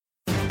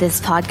This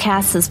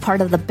podcast is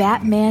part of the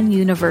Batman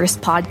Universe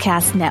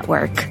Podcast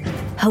Network,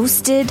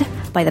 hosted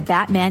by the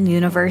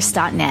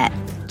BatmanUniverse.net.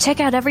 Check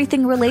out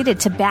everything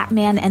related to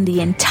Batman and the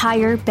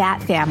entire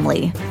Bat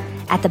family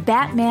at the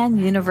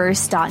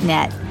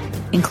BatmanUniverse.net,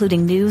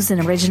 including news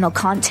and original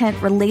content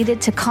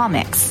related to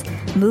comics,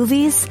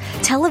 movies,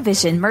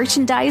 television,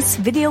 merchandise,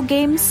 video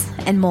games,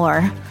 and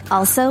more.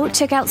 Also,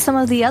 check out some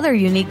of the other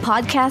unique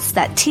podcasts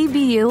that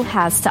TBU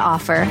has to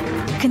offer.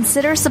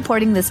 Consider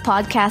supporting this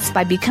podcast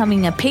by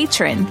becoming a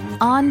patron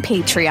on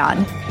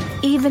Patreon.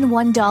 Even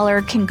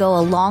 $1 can go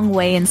a long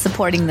way in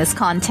supporting this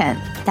content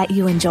that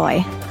you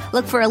enjoy.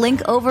 Look for a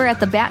link over at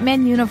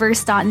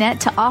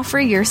thebatmanuniverse.net to offer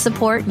your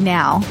support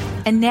now.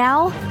 And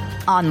now,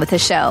 on with the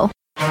show.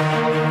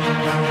 Hi,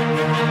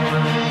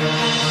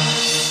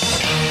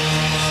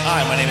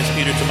 my name is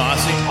Peter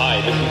Tomasi.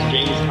 Hi, this is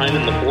James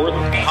Tynan IV.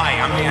 Hi,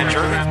 I'm Dan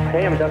Jurgens.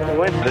 Hey, I'm Dustin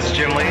Wynn. This is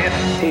Jim Lee.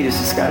 Hey, this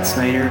is Scott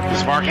Snyder.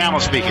 This is Mark Hamill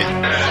speaking.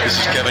 This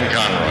is Kevin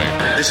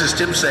Conroy. This is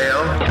Tim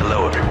Sale.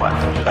 Hello, everyone.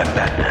 I'm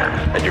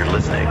Batman, and you're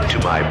listening to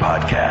my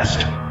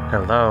podcast.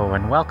 Hello,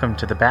 and welcome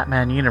to the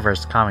Batman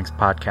Universe Comics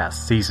Podcast,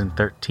 Season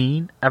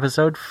 13,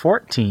 Episode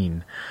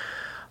 14.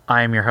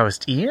 I am your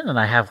host, Ian, and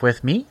I have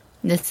with me...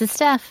 This is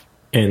Steph.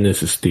 And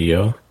this is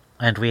Theo.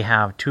 And we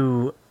have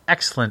two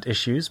excellent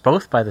issues,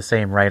 both by the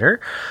same writer,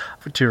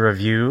 to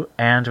review,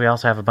 and we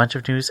also have a bunch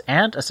of news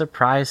and a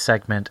surprise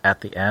segment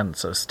at the end,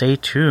 so stay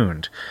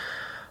tuned.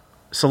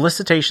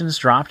 Solicitations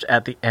dropped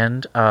at the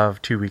end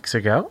of 2 weeks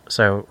ago,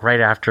 so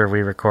right after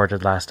we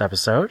recorded last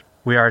episode.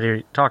 We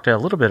already talked a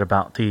little bit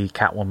about the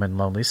Catwoman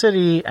Lonely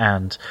City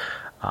and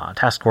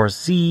Task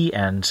Force Z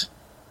and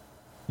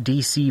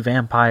DC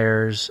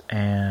Vampires,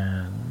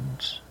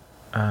 and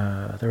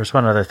there was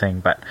one other thing,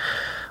 but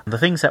the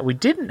things that we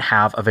didn't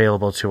have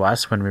available to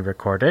us when we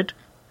recorded,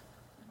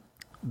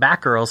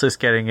 Batgirls is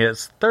getting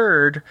its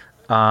third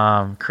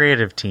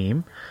creative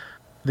team.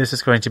 This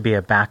is going to be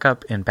a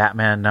backup in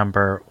Batman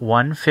number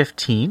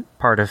 115,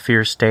 part of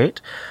Fear State.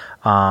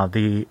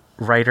 The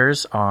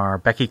writers are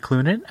Becky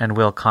Cloonan and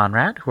Will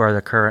Conrad, who are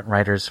the current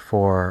writers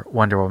for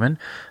Wonder Woman.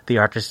 The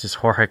artist is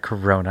Jorge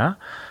Corona,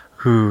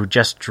 who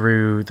just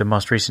drew the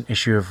most recent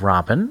issue of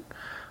Robin.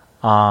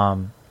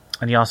 And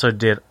he also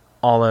did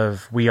all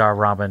of We Are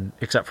Robin,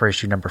 except for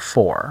issue number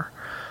 4.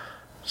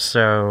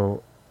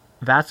 So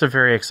that's a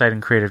very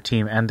exciting creative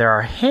team. And there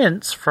are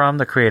hints from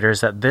the creators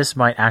that this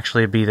might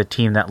actually be the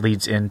team that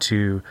leads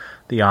into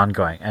the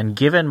ongoing. And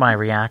given my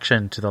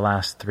reaction to the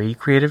last 3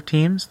 creative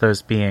teams,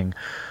 those being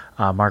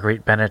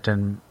Marguerite Bennett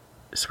and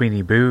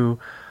Sweeney Boo,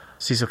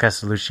 Cecil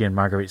Castellucci and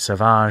Marguerite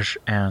Savage,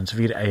 and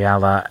Vida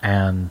Ayala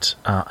and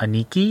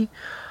Aniki,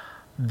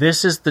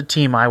 this is the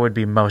team I would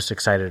be most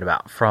excited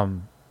about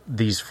from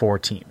these 4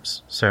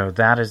 teams. So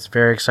that is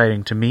very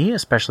exciting to me,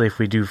 especially if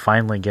we do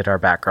finally get our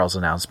Batgirls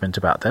announcement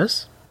about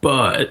this.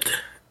 But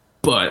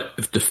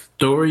if the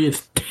story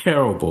is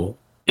terrible,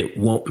 it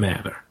won't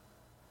matter.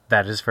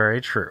 That is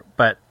very true.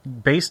 But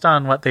based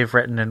on what they've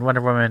written in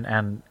Wonder Woman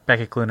and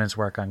Becky Cloonan's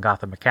work on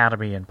Gotham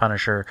Academy and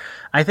Punisher,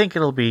 I think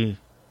it'll be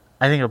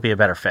a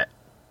better fit.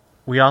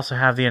 We also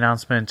have the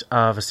announcement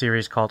of a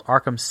series called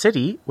Arkham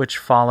City, which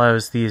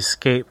follows the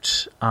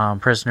escaped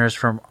prisoners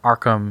from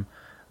Arkham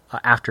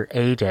after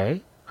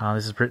A-Day.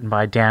 This is written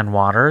by Dan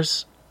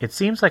Waters. It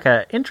seems like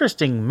an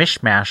interesting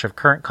mishmash of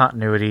current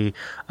continuity,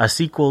 a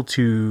sequel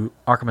to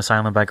Arkham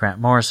Asylum by Grant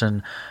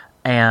Morrison,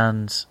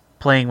 and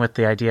playing with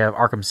the idea of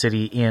Arkham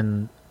City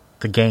in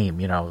the game,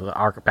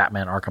 the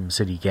Batman Arkham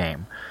City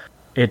game.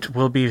 It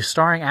will be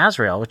starring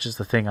Azrael, which is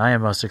the thing I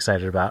am most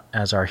excited about,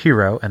 as our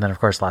hero, and then, of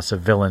course, lots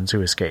of villains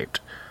who escaped.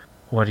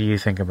 What do you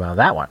think about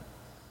that one?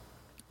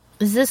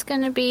 Is this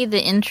going to be the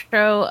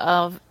intro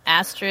of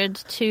Astrid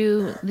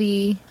to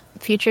the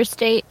Future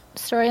State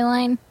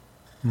storyline?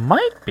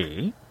 Might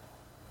be.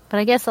 But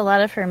I guess a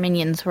lot of her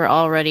minions were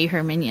already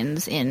her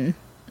minions in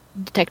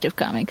Detective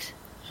Comics.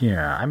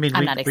 Yeah, I mean,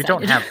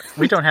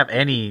 we don't have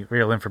any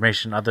real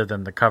information other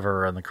than the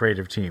cover and the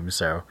creative team,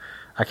 so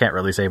I can't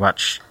really say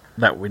much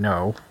that we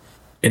know.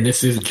 And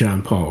this is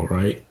John Paul,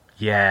 right?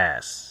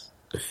 Yes.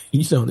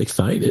 You sound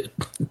excited.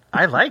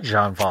 I like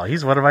John Paul.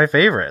 He's one of my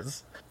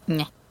favorites.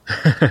 Nah.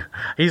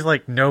 He's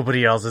like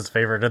nobody else's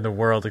favorite in the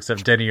world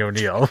except Denny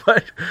O'Neil.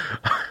 But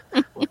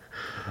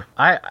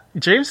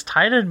James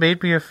Tynan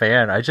made me a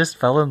fan. I just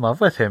fell in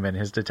love with him in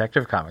his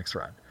Detective Comics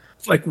run.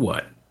 Like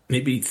what?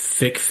 Maybe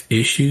 6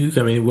 issues?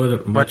 I mean, it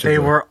wasn't much. But they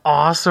were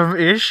awesome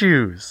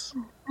issues.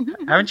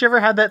 Haven't you ever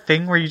had that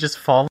thing where you just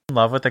fall in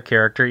love with a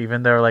character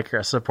even though they're like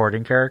a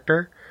supporting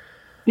character?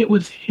 It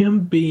was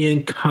him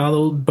being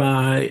coddled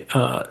by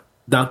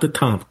Dr.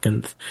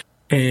 Tompkins,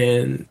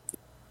 and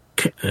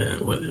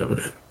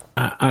whatever.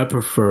 I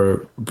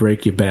prefer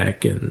Break Your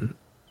Back and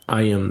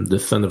I Am the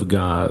Son of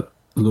God.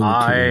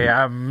 I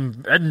am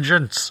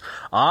vengeance.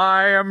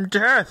 I am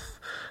death.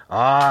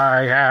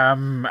 I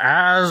am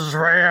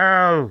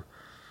Azrael.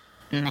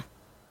 Nah.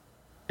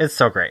 It's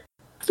so great.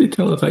 So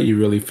tell us how you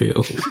really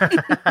feel.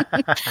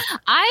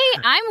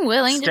 I'm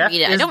willing to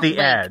read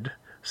it.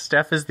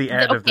 Steph is the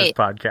Ed of this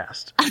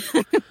podcast.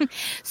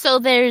 So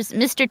there's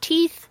Mr.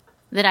 Teeth,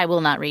 that I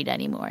will not read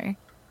anymore.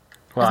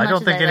 Well, As I much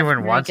don't as think I love anyone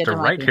Very wants Good to to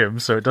write Lucky. him,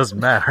 so it doesn't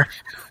matter.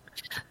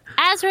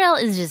 Azrael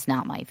is just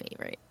not my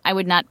favorite. I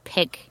would not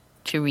pick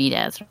to read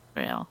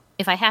Azrael.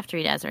 If I have to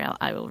read Azrael,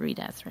 I will read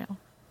Azrael.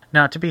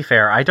 Now, to be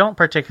fair, I don't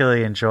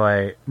particularly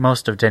enjoy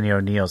most of Denny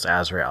O'Neil's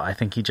Azrael. I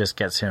think he just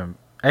gets him...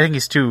 I think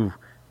he's too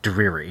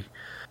dreary.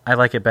 I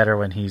like it better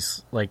when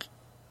he's, like,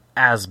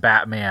 as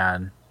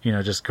Batman,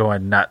 just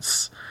going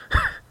nuts.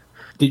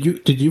 Did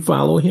you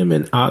follow him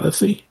in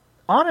Odyssey?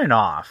 On and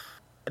off.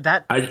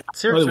 That I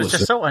series thought it was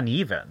just so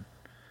uneven.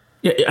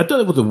 Yeah, I thought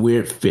it was a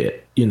weird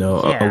fit.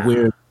 Yeah. A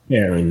weird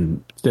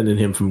pairing, sending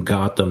him from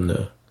Gotham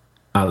to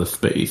outer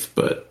space.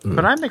 But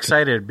I'm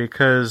excited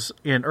because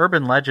in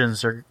Urban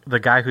Legends, the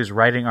guy who's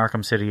writing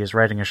Arkham City is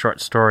writing a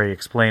short story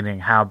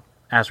explaining how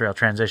Azrael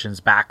transitions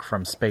back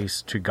from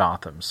space to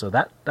Gotham. So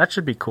that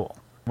should be cool.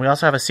 We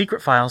also have a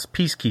Secret Files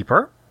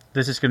Peacekeeper.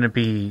 This is going to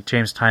be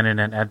James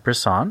Tynion and Ed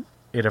Brisson.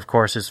 It, of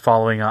course, is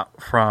following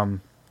up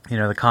from,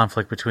 the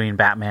conflict between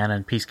Batman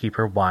and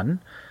Peacekeeper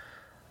 1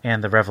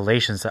 and the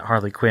revelations that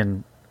Harley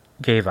Quinn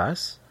gave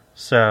us.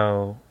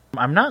 So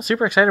I'm not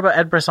super excited about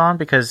Ed Brisson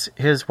because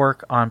his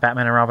work on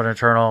Batman and Robin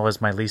Eternal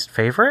was my least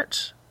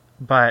favorite,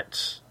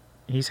 but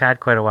he's had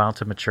quite a while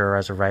to mature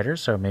as a writer,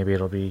 so maybe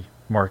it'll be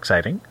more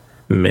exciting.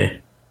 meh.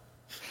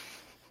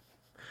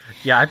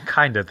 Yeah, I'm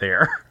kind of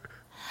there.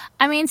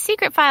 I mean,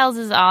 Secret Files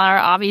are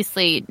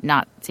obviously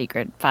not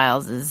Secret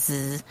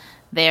Files.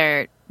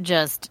 They're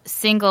just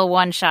single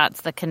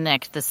one-shots that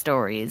connect the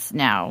stories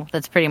now.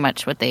 That's pretty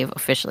much what they've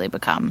officially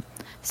become.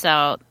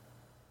 So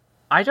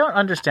I don't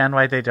understand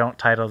why they don't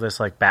title this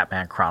like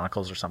Batman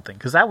Chronicles or something,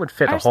 because that would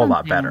fit a whole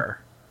lot better.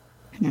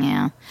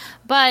 Yeah.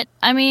 But,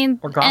 I mean...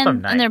 Or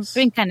Gotham Knights. And they've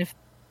been kind of...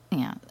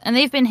 Yeah. And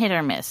they've been hit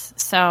or miss.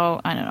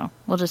 So, I don't know.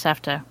 We'll just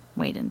have to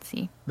wait and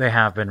see. They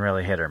have been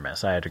really hit or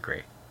miss, I'd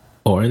agree.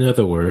 Or in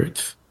other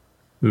words,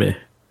 meh.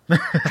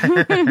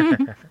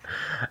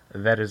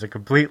 That is a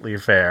completely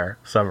fair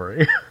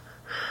summary.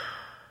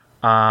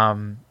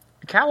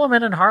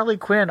 Catwoman and Harley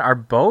Quinn are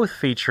both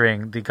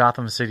featuring the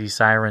Gotham City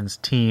Sirens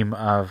team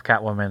of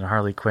Catwoman,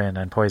 Harley Quinn,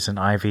 and Poison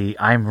Ivy.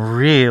 I'm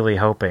really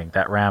hoping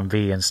that Ram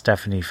V and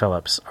Stephanie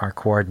Phillips are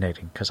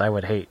coordinating, because I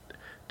would hate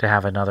to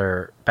have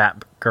another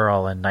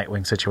Batgirl and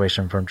Nightwing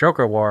situation from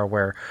Joker War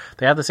where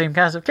they have the same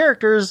cast of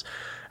characters,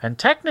 and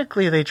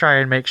technically they try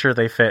and make sure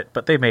they fit,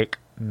 but they make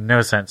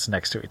no sense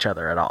next to each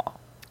other at all.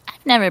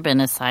 I've never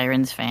been a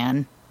Sirens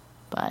fan,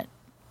 but...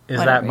 Is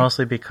whatever. that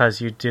mostly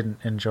because you didn't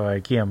enjoy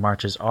Guillaume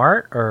March's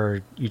art,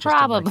 or you just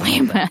Probably.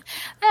 didn't like it?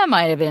 That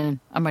might have been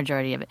a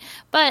majority of it.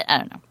 But, I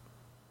don't know.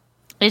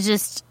 It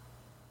just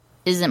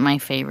isn't my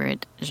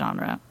favorite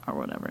genre or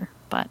whatever.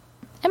 But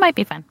it might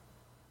be fun.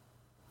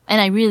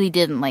 And I really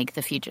didn't like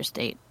the Future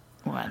State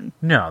one.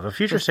 No, the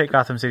Future State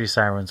Gotham City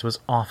Sirens was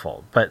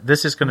awful, but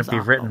this is going to be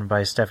written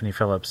by Stephanie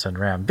Phillips and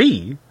Ram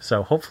V,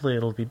 so hopefully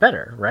it'll be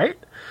better, right?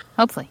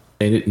 Hopefully.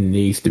 And it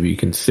needs to be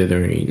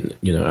considering,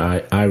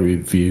 I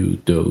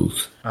reviewed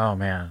those. Oh,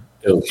 man.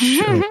 Those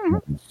shows.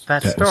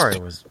 That story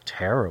was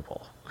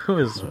terrible. It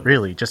was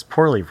really just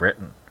poorly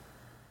written.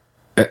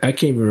 I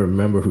can't even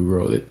remember who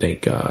wrote it,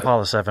 thank God.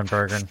 Paula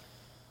Sevenbergen.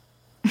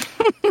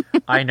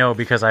 I know,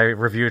 because I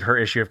reviewed her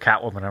issue of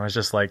Catwoman. I was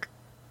just like,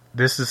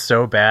 this is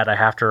so bad, I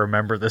have to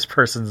remember this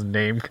person's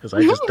name because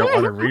I just don't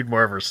want to read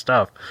more of her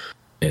stuff.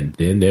 And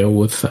then there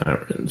was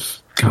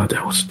Sirens. God,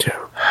 that was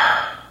terrible.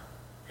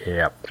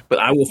 Yep. But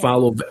I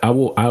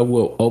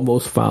will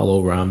almost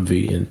follow Ram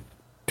V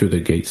into the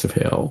gates of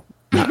hell.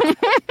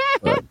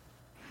 But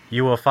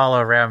You will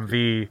follow Ram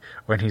V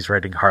when he's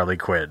writing Harley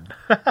Quinn.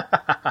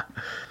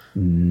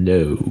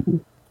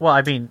 no. Well,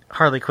 I mean,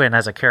 Harley Quinn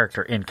as a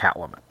character in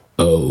Catwoman.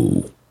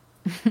 Oh.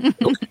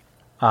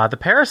 The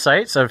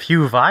Parasites of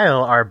Hugh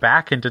Vile are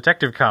back in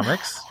Detective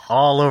Comics,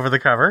 all over the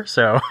cover,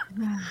 so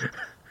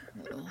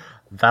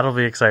that'll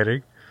be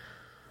exciting.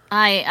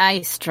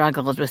 I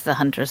struggled with the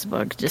Huntress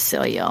book, just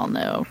so y'all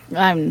know.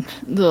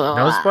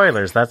 No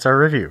spoilers, that's our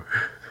review.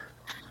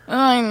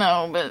 I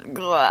know, but...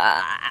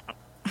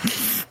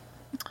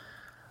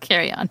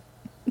 Carry on.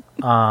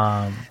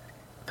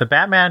 The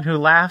Batman Who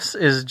Laughs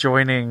is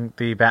joining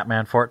the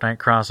Batman Fortnite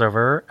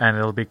crossover, and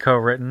it'll be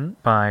co-written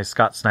by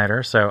Scott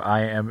Snyder, so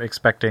I am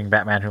expecting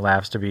Batman Who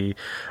Laughs to be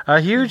a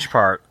huge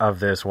part of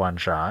this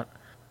one-shot.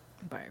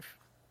 Barf.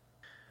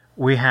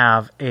 We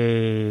have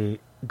a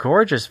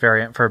gorgeous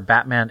variant for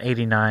Batman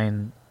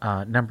 89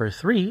 number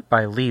 3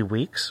 by Lee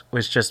Weeks,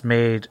 which just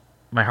made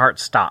my heart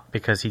stop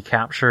because he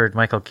captured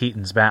Michael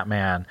Keaton's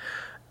Batman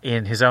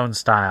in his own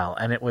style,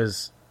 and it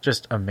was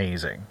just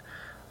amazing.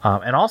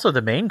 And also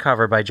the main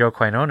cover by Joe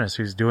Quinones,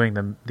 who's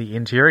doing the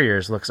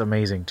interiors, looks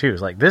amazing too.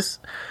 It's like this,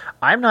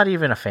 I'm not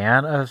even a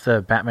fan of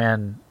the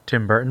Batman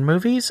Tim Burton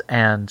movies,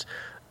 and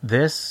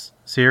this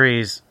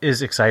series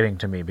is exciting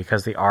to me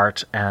because the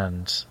art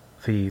and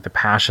the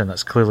passion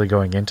that's clearly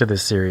going into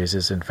this series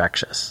is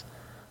infectious.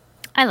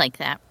 I like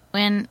that.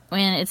 When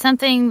it's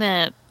something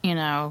that,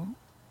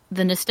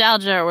 the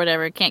nostalgia or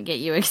whatever can't get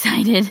you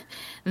excited,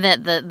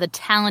 that the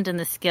talent and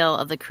the skill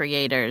of the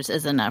creators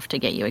is enough to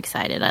get you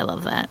excited. I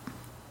love that.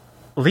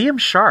 Liam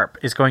Sharp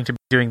is going to be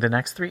doing the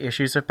next 3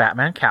 issues of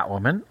Batman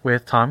Catwoman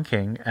with Tom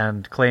King,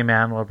 and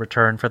Clayman will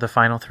return for the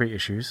final 3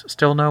 issues.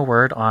 Still no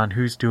word on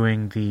who's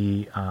doing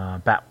the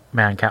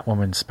Batman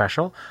Catwoman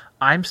special.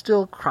 I'm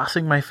still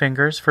crossing my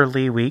fingers for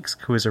Lee Weeks,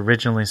 who was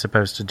originally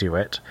supposed to do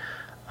it.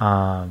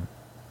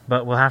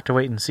 But we'll have to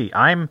wait and see.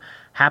 I'm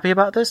happy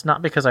about this,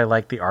 not because I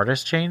like the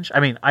artist change. I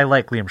mean, I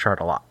like Liam Sharp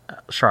a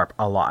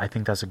lot. I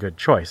think that's a good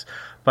choice.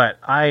 But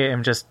I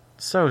am just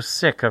so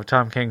sick of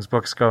Tom King's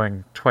books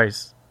going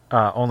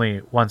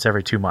only once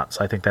every 2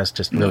 months. I think that's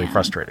just really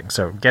frustrating.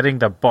 So getting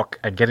the book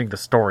and getting the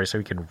story so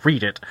we can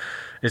read it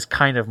is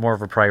kind of more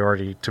of a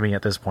priority to me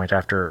at this point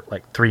after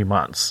like 3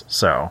 months.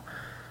 So,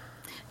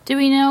 do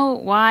we know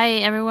why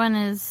everyone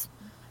is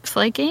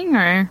flaking?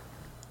 Or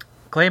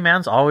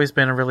Clayman's always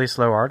been a really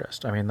slow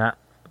artist. I mean,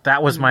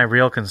 that was my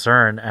real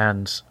concern,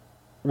 and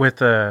with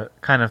the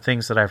kind of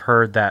things that I've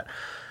heard, that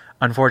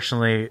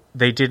unfortunately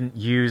they didn't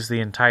use the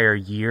entire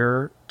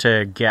year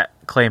to get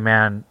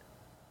Clayman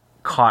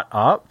caught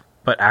up,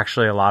 but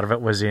actually a lot of it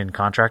was in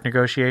contract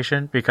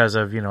negotiation because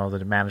of,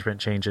 the management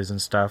changes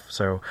and stuff.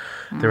 So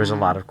there was a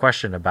lot of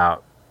question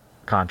about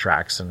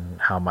contracts and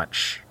how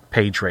much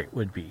page rate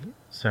would be.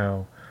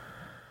 So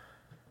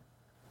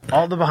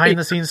all the behind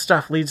the scenes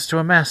stuff leads to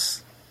a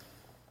mess.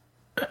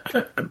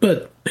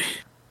 But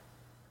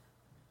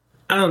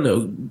I don't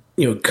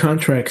know,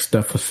 contract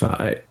stuff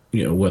aside,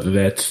 whether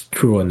that's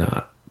true or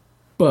not.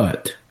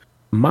 But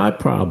my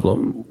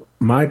problem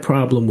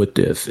with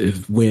this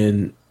is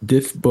when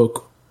this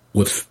book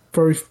was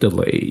first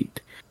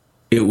delayed,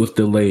 it was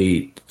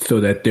delayed so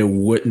that there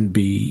wouldn't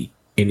be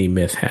any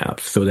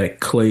mishaps, so that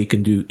Clay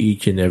can do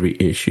each and every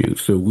issue.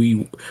 So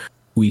we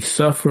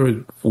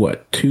suffered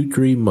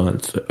 2-3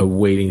 months of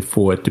waiting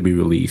for it to be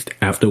released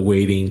after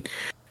waiting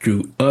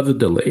through other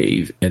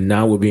delays, and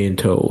now we're being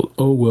told,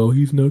 oh well,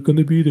 he's not going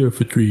to be there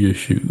for 3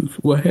 issues.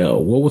 Well,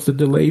 hell, what was the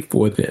delay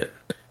for then?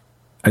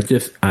 I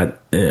just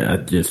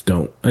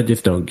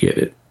don't get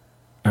it.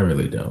 I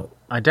really don't.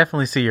 I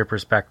definitely see your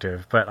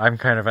perspective, but I'm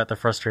kind of at the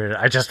frustrated,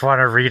 I just want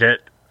to read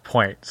it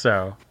point.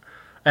 So,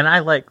 and I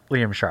like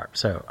Liam Sharp,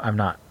 so I'm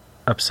not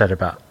upset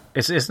about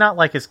it. It's not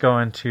like it's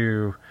going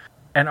to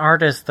an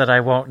artist that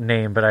I won't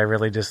name, but I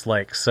really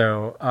dislike.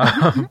 So,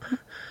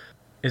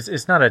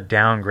 it's not a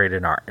downgrade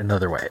in art. In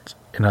other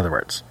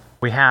words,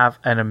 we have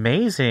an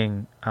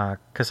amazing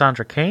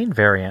Cassandra Cain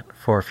variant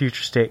for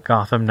Future State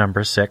Gotham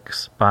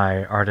 #6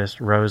 by artist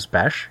Rose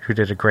Besh, who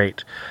did a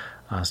great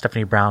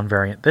Stephanie Brown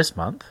variant this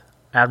month.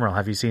 Admiral,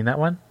 have you seen that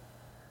one?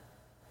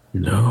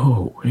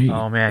 No. Wait.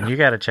 Oh man, you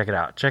got to check it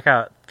out. Check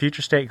out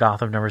Future State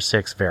Gotham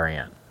 #6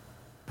 variant.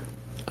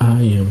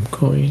 I am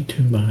going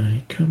to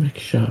my comic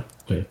shop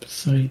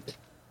website.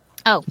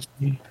 Oh,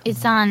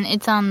 it's on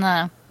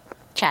the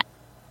chat.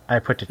 I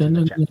put it in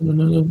the chat.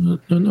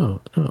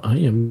 No. I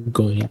am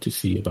going to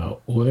see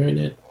about ordering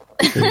it.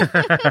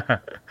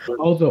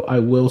 Although I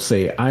will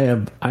say I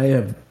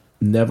have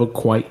never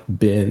quite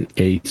been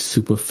a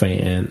super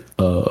fan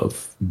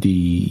of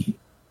the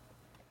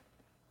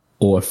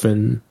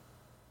orphan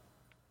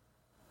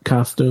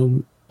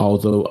costume.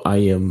 Although I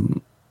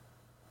am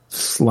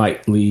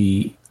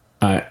slightly,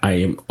 I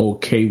am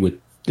okay with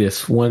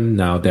this one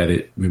now that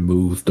it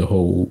removes the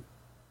whole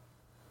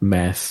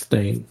mask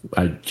thing.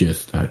 I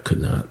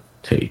could not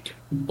take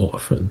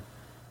orphan,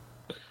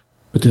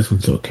 but this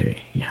one's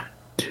okay. Yeah.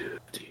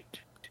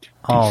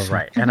 All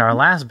right, and our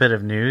last bit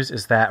of news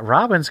is that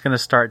Robin's going to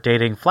start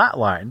dating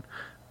Flatline.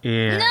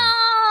 No.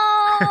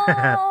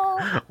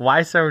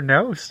 Why so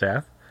no,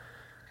 Steph?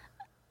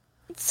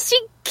 She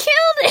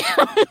killed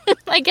him.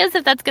 I guess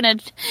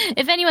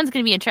if anyone's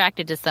gonna be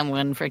attracted to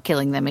someone for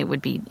killing them, it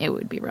would be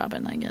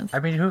Robin, I guess. I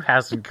mean, who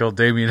hasn't killed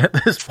Damien at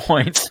this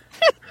point?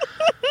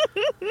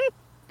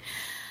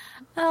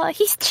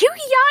 He's too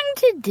young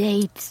to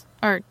date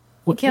or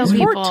kill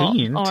people.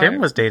 14. Tim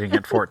was dating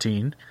at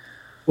 14.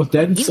 Was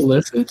that in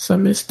solicits? I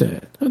missed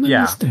that.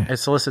 Yeah, it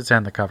solicits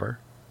and the cover.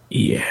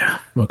 Yeah.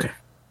 Okay.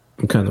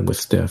 I'm kind of with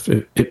Steph.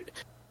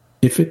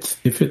 If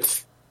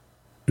it's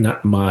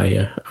not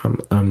Maya,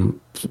 I'm.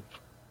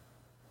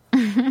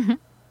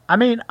 I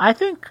mean, I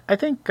think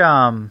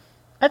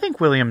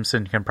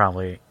Williamson can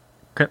probably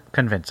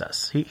convince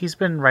us. He's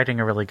been writing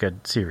a really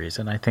good series,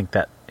 and I think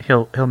that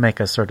he'll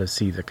make us sort of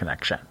see the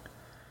connection.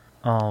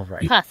 All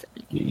right,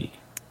 possibly.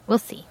 We'll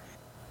see.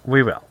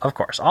 We will, of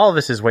course. All of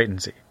this is wait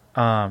and see.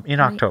 In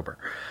October.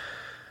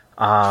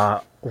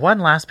 One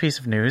last piece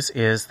of news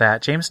is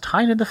that James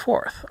Tynion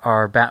IV,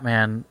 our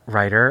Batman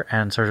writer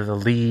and sort of the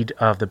lead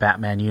of the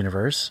Batman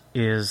universe,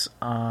 is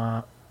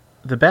the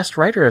best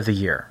writer of the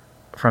year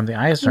from the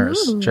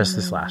Eisners just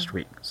this last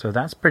week. So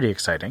that's pretty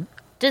exciting.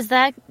 Does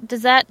that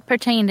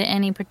pertain to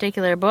any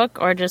particular book,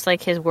 or just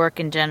like his work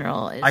in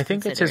general? I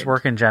think it's his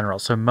work in general.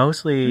 So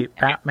mostly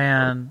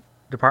Batman,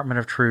 Department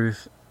of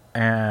Truth,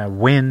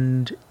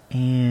 Wind,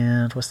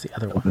 and what's the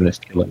other one? Something's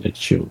killing the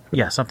children.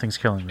 Yeah, something's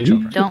killing the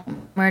children.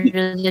 Don't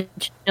murder the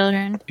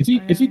children.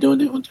 Is he doing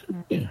that one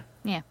too? Yeah.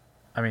 Yeah.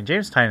 I mean,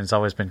 James Tynion's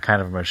always been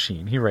kind of a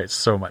machine. He writes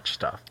so much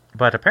stuff.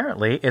 But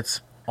apparently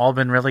it's all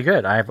been really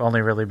good. I've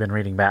only really been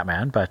reading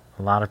Batman, but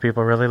a lot of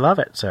people really love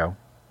it. So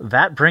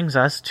that brings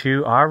us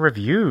to our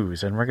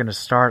reviews, and we're going to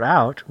start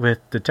out with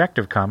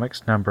Detective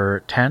Comics number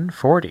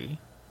 1040.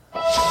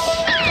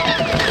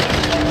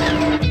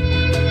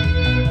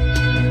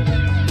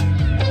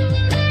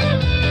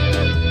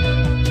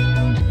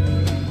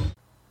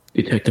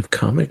 Detective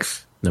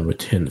Comics number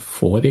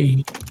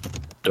 1040,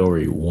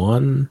 Story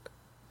 1,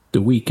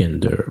 The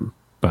Weekender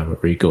by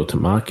Mariko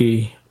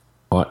Tamaki,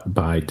 art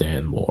by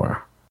Dan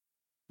Moore.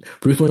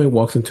 Bruce Wayne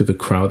walks into the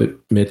crowded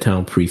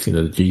Midtown precinct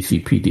of the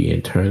GCPD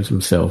and turns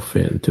himself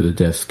in to the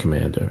desk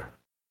commander.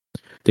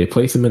 They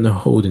place him in a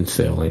holding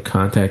cell and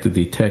contact the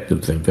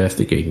detectives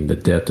investigating the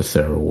death of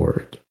Sarah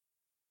Ward.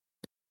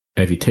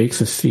 As he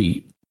takes a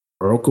seat,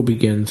 Oracle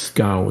begins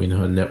scouring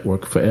her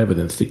network for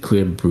evidence to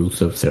clear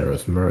Bruce of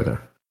Sarah's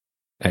murder.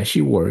 As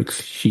she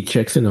works, she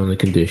checks in on the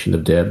condition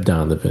of Deb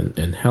Donovan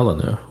and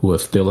Helena, who are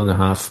still in the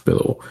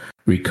hospital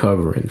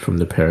recovering from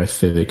the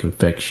parasitic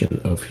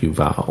infection of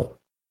Huval.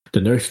 The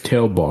nurse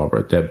tells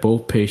Barbara that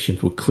both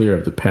patients were clear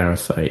of the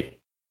parasite.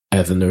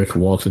 As the nurse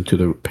walks into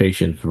the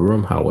patient's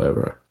room,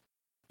 however,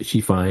 she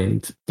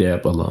finds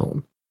Deb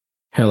alone.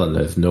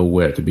 Helena is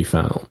nowhere to be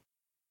found.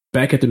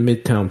 Back at the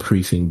Midtown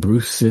precinct,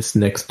 Bruce sits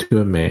next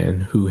to a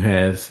man who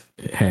has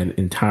had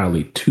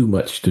entirely too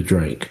much to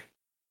drink.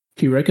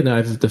 He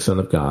recognizes the son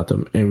of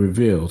Gotham and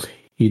reveals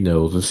he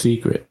knows a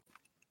secret.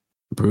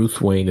 Bruce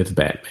Wayne is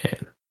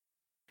Batman.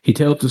 He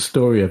tells the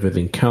story of his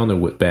encounter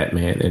with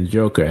Batman and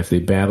Joker as they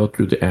battle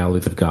through the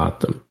alleys of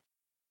Gotham.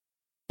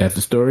 As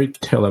the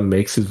storyteller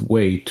makes his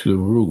way to the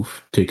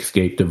roof to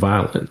escape the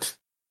violence,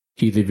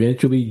 he's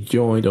eventually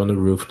joined on the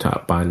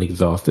rooftop by an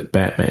exhausted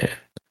Batman,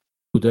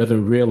 who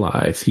doesn't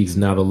realize he's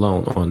not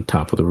alone on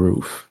top of the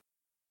roof.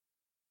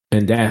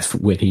 And that's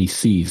when he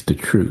sees the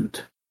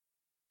truth.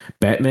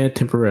 Batman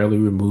temporarily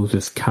removes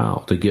his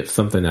cowl to get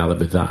something out of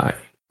his eye,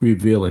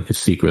 revealing his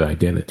secret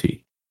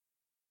identity.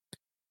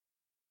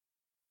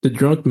 The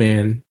drunk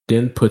man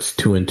then puts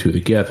two and two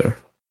together.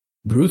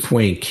 Bruce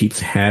Wayne keeps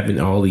having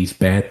all these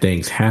bad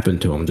things happen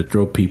to him to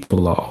throw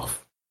people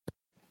off.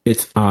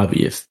 It's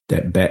obvious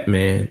that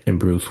Batman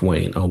and Bruce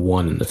Wayne are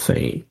one and the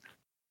same.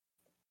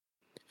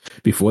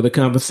 Before the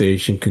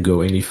conversation can go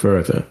any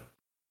further,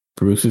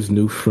 Bruce's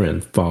new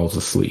friend falls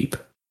asleep.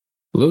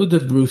 Little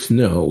does Bruce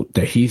know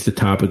that he's the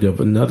topic of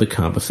another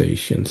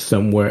conversation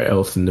somewhere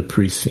else in the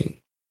precinct.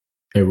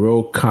 A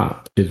rogue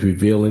cop is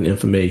revealing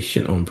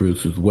information on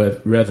Bruce's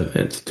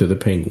residence to the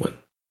Penguin.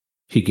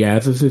 He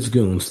gathers his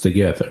goons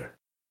together.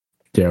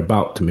 They're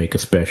about to make a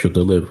special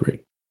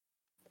delivery.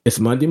 It's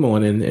Monday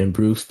morning and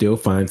Bruce still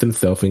finds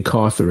himself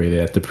incarcerated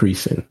at the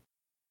precinct.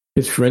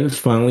 His friend is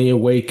finally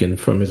awakened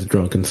from his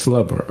drunken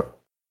slumber,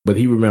 but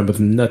he remembers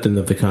nothing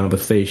of the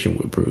conversation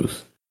with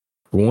Bruce,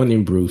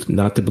 warning Bruce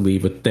not to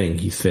believe a thing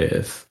he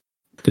says.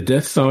 The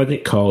desk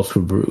sergeant calls for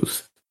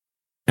Bruce.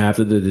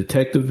 After the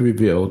detectives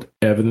revealed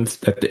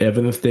the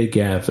evidence they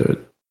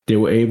gathered, they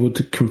were able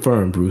to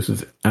confirm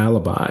Bruce's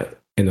alibi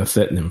and are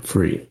setting him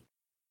free.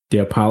 They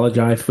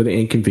apologize for the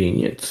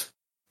inconvenience.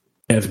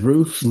 As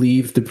Bruce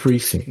leaves the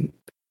precinct,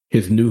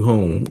 his new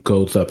home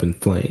goes up in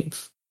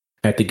flames.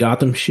 At the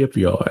Gotham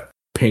shipyard,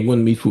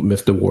 Penguin meets with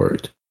Mr.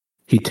 Wirt.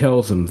 He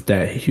tells him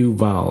that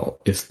Huval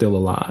is still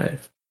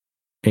alive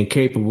and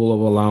capable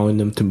of allowing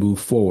them to move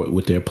forward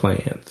with their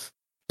plans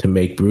to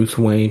make Bruce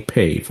Wayne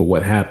pay for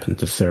what happened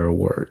to Sarah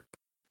Wirt.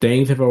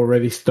 Things have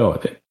already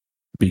started,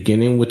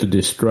 beginning with the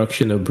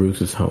destruction of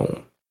Bruce's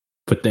home.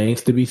 For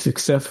things to be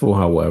successful,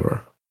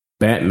 however,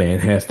 Batman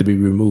has to be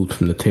removed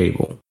from the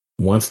table.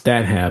 Once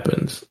that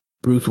happens,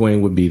 Bruce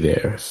Wayne would be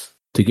theirs.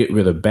 To get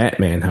rid of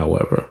Batman,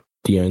 however,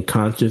 the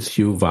unconscious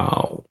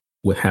Huval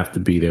would have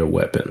to be their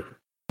weapon.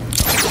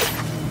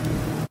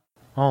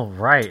 All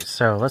right,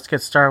 so let's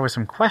get started with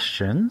some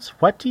questions.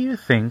 What do you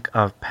think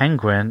of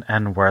Penguin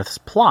and Wirth's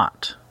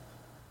plot?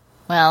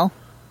 Well,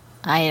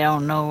 I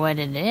don't know what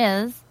it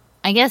is.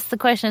 I guess the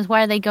question is,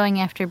 why are they going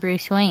after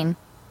Bruce Wayne?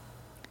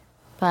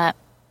 But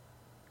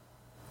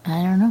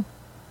I don't know.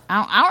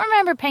 I don't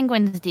remember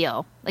Penguin's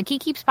deal. Like, he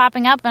keeps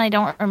popping up, and I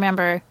don't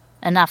remember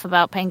enough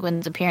about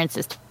Penguin's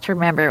appearances to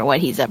remember what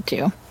he's up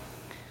to.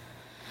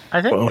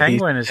 I think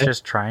Penguin is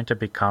just trying to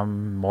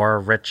become more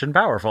rich and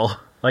powerful,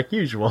 like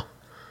usual.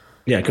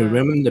 Yeah, because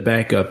remember in the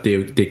backup,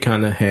 they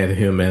kind of had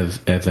him as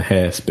a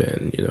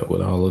has-been,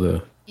 with all of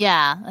the...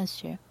 Yeah, that's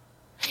true.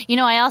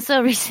 I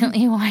also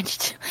recently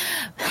watched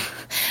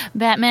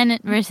Batman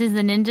versus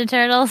the Ninja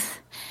Turtles,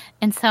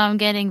 and so I'm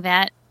getting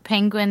that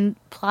Penguin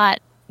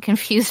plot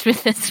confused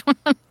with this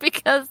one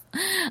because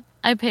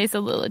I pay so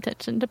little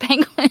attention to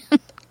Penguin. I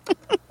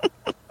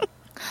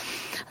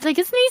was like,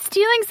 isn't he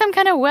stealing some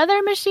kind of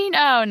weather machine?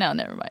 Oh, no,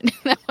 never mind.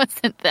 That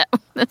wasn't that.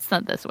 That's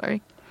not this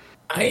worry.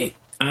 I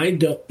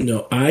don't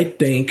know. I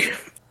think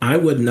I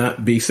would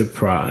not be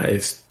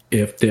surprised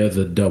if there's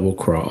a double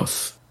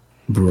cross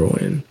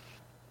brewing.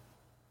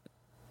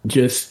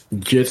 Just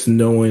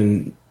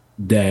knowing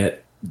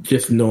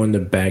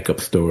the backup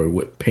story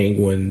with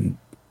Penguin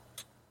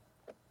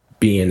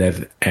being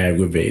as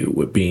aggravated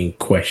with being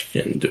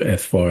questioned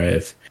as far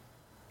as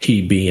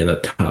he being a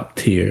top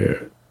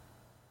tier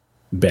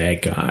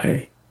bad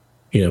guy,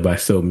 by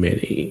so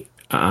many,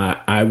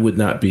 I would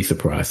not be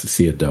surprised to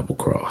see a double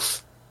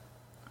cross.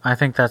 I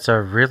think that's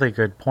a really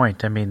good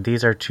point. I mean,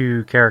 these are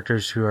two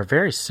characters who are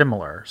very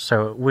similar,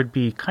 so it would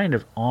be kind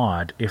of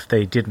odd if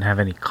they didn't have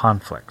any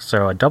conflict.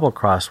 So a double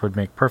cross would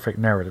make perfect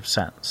narrative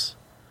sense.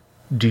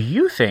 Do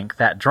you think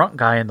that drunk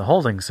guy in the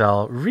holding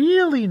cell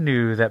really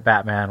knew that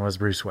Batman was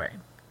Bruce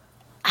Wayne?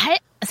 I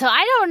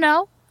don't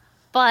know,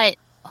 but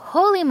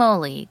holy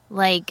moly,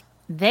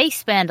 they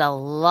spend a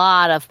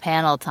lot of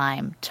panel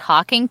time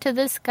talking to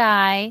this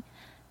guy,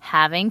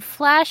 having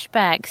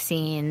flashback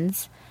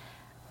scenes.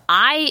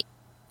 I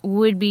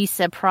would be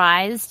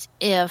surprised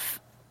if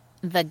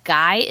the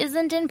guy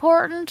isn't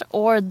important,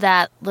 or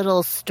that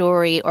little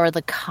story or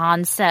the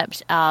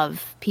concept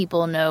of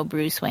people know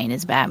Bruce Wayne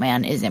as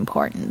Batman is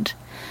important.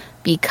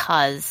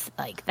 Because,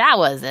 that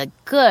was a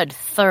good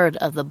third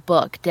of the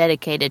book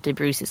dedicated to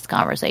Bruce's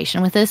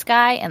conversation with this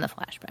guy and the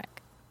flashback.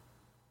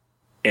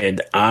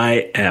 And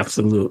I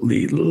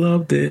absolutely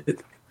loved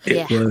it.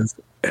 It was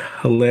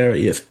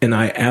hilarious. And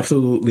I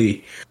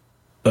absolutely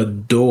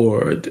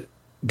adored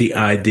the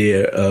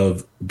idea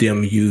of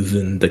them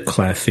using the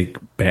classic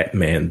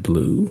Batman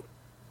blue.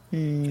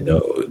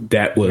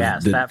 That was...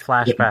 Yes, that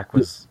flashback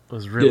was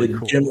really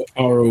cool. Jim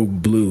Morrow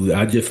blue.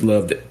 I just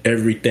loved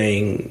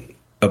everything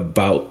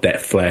about that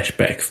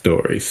flashback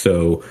story.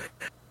 So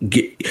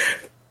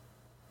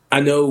I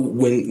know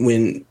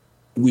when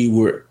we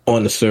were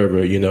on the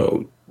server,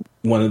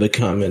 one of the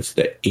comments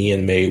that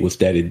Ian made was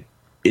that it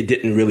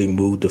didn't really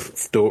move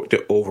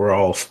the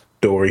overall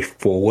story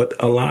forward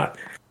a lot.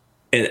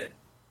 And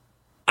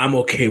I'm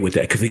okay with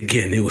that, because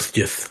again, it was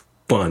just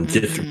fun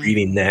just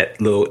reading that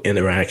little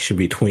interaction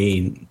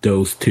between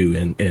those two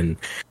and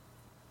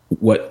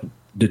what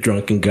the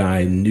drunken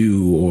guy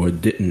knew or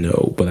didn't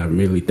know, but I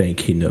really think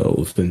he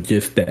knows. And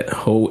just that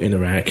whole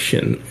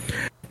interaction,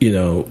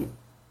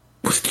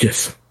 was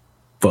just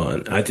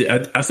fun.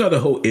 I saw the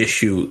whole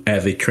issue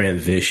as a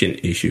transition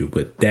issue,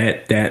 but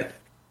that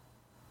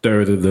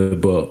third of the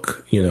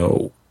book,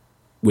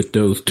 with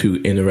those two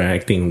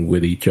interacting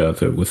with each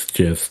other was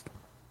just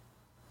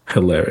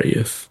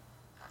hilarious.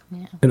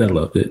 Yeah. And I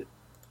loved it.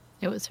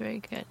 It was very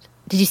good.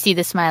 Did you see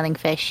the smiling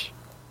fish?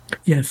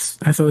 Yes,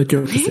 I saw the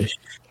Joker fish.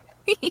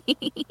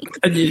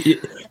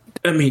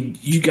 I mean,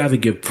 you got to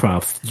give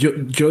props.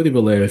 Jody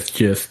Belair is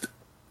just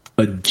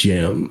a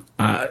gem.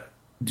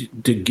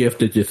 The gift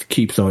that just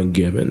keeps on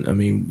giving. I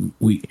mean,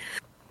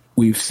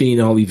 we've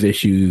seen all these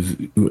issues,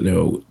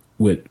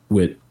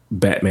 with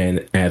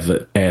Batman as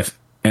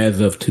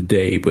of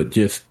today, but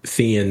just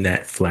seeing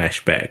that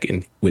flashback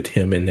and with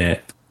him in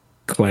that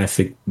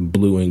classic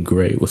blue and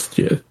gray was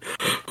just,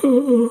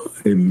 I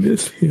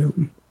miss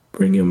him.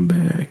 Bring him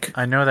back.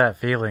 I know that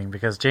feeling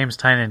because James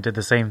Tynion did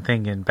the same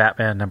thing in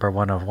Batman number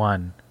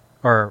 101.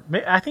 Or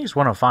I think it's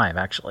 105,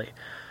 actually.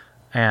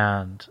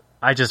 And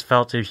I just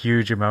felt a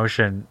huge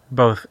emotion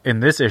both in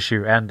this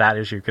issue and that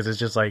issue, because it's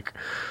just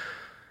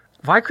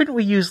why couldn't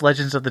we use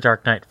Legends of the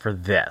Dark Knight for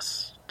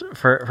this?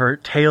 For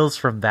tales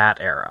from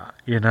that era,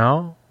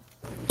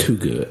 Too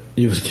good.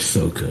 It was just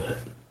so good.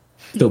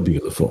 So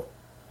beautiful.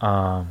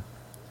 All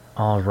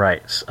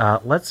right.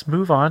 Let's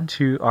move on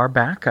to our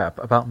backup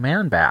about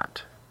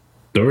Man-Bat.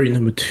 Story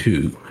number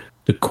 2,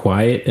 The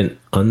Quiet and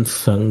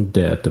Unsung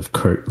Death of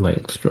Kurt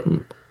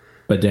Langstrom,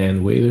 by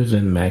Dan Waiters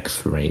and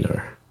Max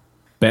Raynor.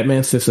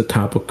 Batman sits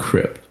atop a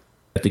crypt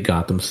at the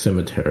Gotham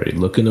Cemetery,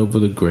 looking over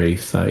the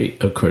grave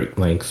site of Kurt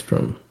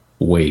Langstrom,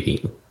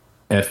 waiting.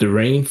 As the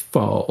rain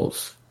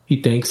falls, he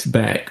thinks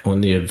back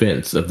on the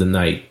events of the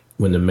night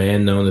when the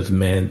man known as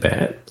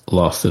Man-Bat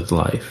lost his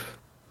life.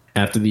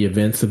 After the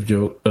events of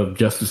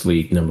Justice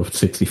League number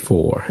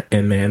 64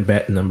 and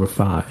Man-Bat number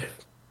 5,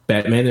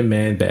 Batman and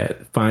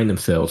Man-Bat find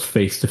themselves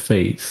face to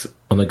face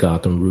on a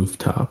Gotham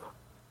rooftop.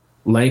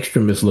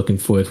 Langstrom is looking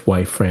for his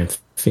wife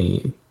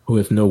Francine, who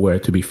is nowhere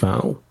to be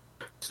found.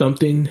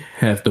 Something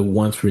has the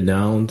once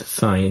renowned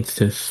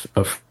scientist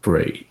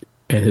afraid,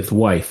 and his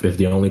wife is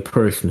the only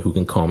person who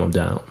can calm him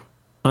down.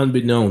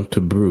 Unbeknown to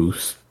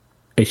Bruce,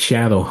 a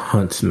shadow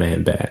hunts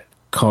Man-Bat,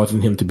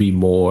 causing him to be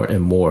more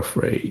and more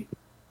afraid.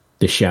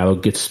 The shadow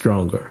gets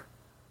stronger.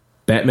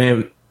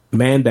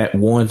 Man-Bat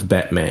warns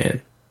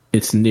Batman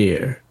it's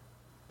near,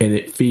 and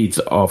it feeds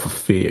off of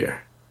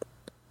fear.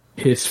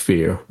 His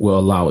fear will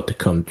allow it to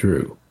come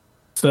true.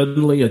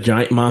 Suddenly, a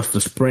giant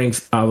monster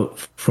springs out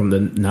from the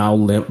now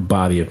limp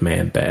body of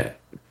Man-Bat.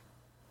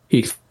 He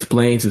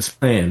explains his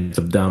plans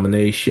of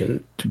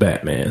domination to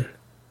Batman.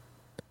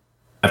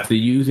 After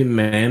using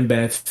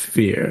Man-Bat's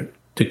fear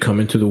to come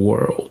into the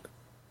world,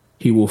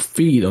 he will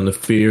feed on the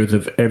fears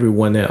of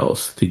everyone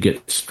else to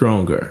get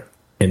stronger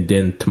and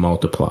then to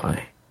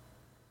multiply.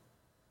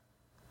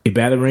 A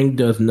batarang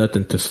does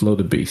nothing to slow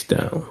the beast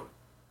down.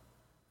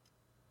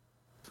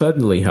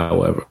 Suddenly,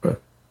 however,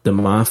 the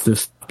monster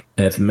stops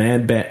as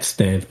Man-Bat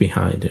stands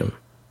behind him.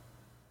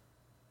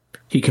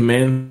 He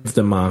commands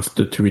the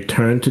monster to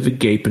return to the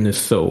gape in his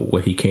soul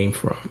where he came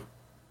from.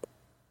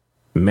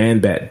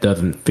 Man-Bat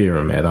doesn't fear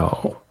him at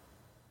all.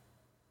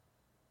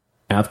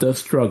 After a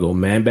struggle,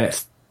 Man-Bat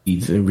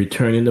succeeds in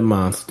returning the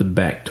monster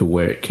back to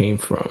where it came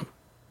from.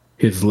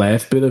 His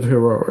last bit of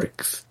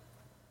heroics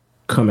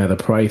come at a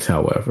price,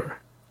 however,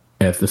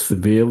 as the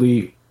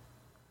severely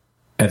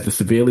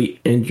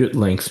injured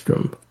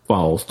Langstrom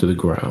falls to the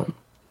ground.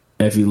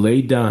 As he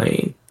lay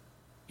dying,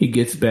 he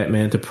gets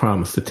Batman to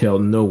promise to tell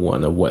no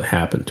one of what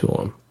happened to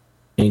him,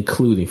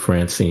 including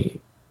Francine.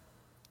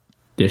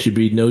 There should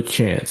be no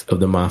chance of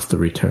the monster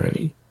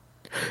returning.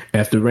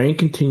 As the rain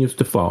continues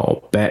to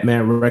fall,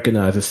 Batman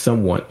recognizes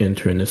someone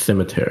entering the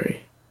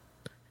cemetery.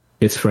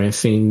 It's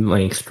Francine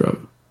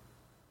Langstrom,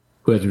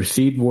 who has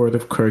received word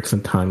of Kirk's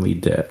untimely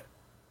death.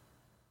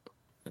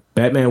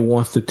 Batman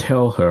wants to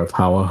tell her of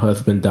how her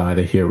husband died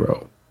a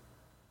hero.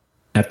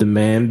 After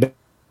Man-Bat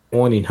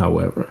warning,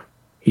 however,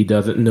 he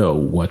doesn't know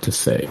what to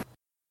say.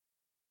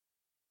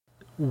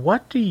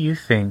 What do you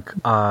think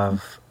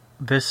of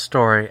this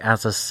story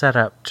as a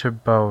setup to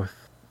both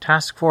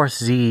Task Force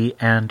Z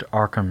and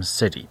Arkham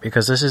City?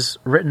 Because this is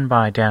written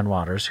by Dan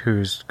Watters,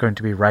 who's going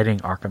to be writing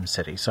Arkham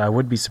City, so I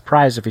would be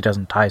surprised if he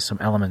doesn't tie some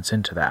elements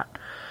into that.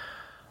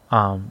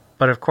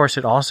 But of course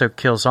it also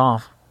kills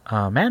off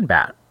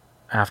Man-Bat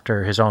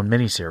after his own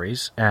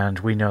miniseries, and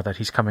we know that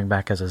he's coming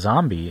back as a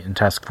zombie in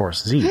Task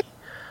Force Z.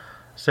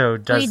 So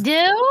does... We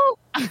do?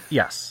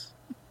 Yes.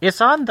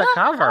 It's on the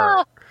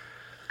cover.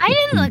 I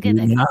didn't look at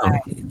the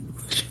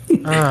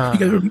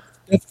cover.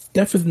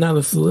 Steph is not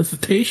a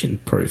solicitation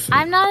person.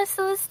 I'm not a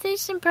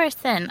solicitation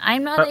person.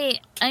 I'm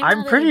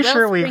pretty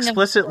sure we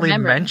explicitly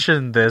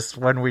mentioned this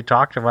when we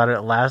talked about it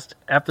last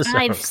episode.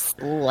 I've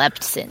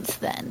slept since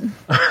then.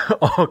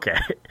 Okay.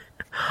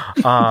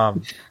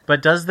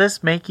 But does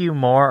this make you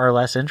more or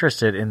less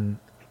interested in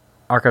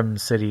Arkham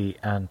City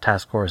and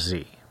Task Force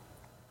Z?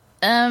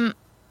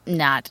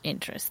 Not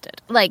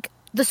interested. Like,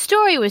 the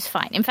story was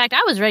fine. In fact,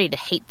 I was ready to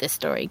hate this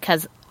story,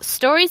 because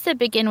stories that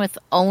begin with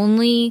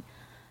only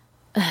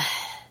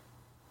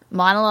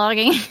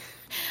monologuing,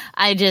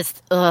 I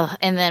just,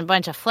 and then a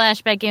bunch of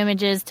flashback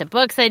images to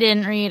books I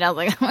didn't read. I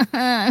was like,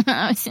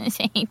 I was going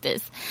to hate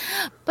this.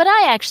 But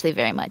I actually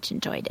very much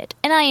enjoyed it.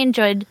 And I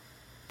enjoyed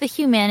the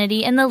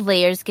humanity and the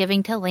layers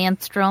giving to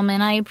Landstrom,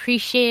 and I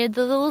appreciated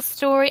the little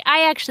story.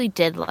 I actually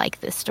did like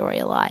this story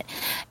a lot.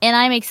 And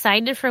I'm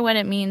excited for what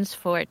it means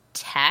for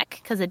tech,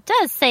 because it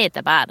does say at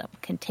the bottom,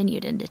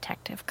 continued in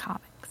Detective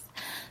Comics.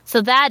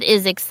 So that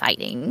is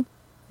exciting.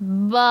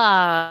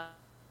 But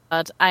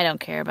I don't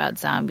care about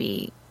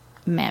zombie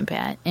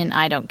Man-Bat, and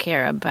I don't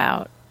care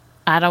about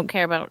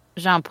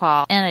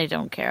Jean-Paul, and I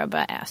don't care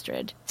about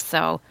Astrid.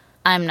 So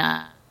I'm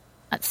not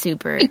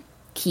super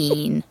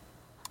keen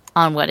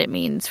on what it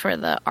means for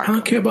the Arkham. I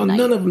don't care about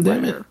none of them,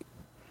 damn it.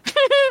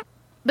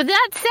 But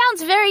that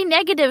sounds very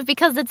negative,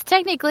 because it's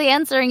technically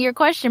answering your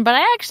question, but I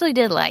actually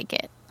did like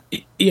it.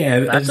 Yeah,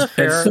 that's a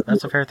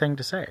fair thing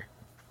to say.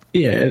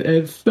 Yeah,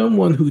 as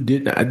someone who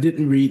I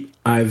didn't read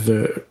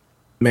either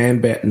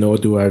Man-Bat nor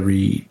do I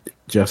read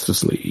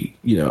Justice League,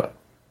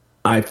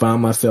 I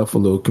found myself a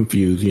little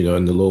confused,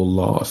 and a little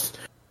lost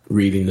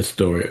reading the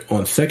story.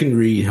 On second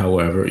read,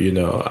 however,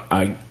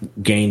 I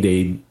gained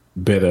a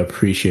better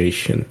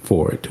appreciation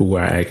for it to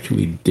where I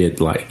actually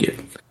did like it.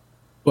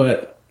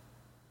 But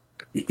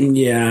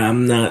yeah,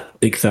 I'm not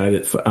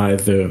excited for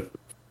either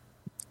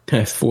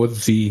Task Force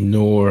Z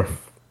nor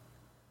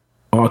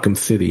Arkham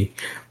City.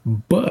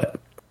 But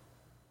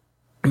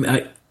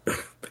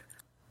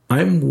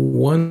I'm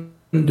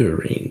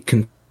wondering,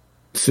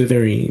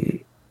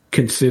 considering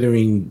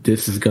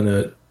this is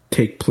gonna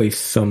take place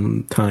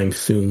sometime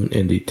soon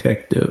in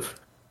Detective,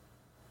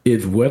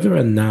 is whether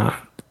or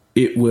not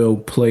it will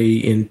play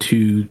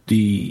into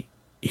the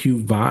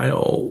Hugh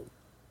Vile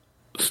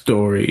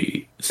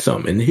story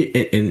some. And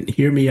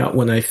hear me out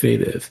when I say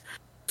this.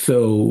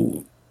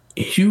 So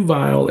Hugh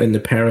Vile and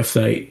the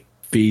Parasite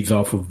feeds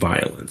off of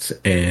violence,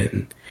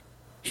 and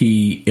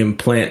he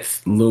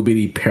implants little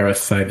bitty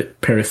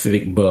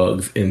parasitic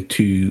bugs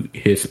into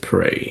his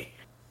prey.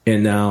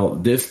 And now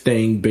this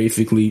thing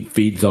basically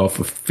feeds off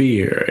of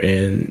fear,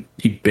 and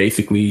he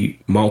basically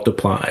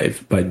multiplies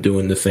by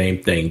doing the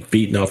same thing,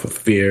 feeding off of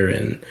fear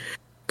and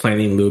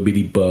planting little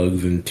bitty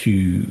bugs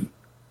into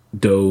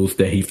those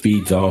that he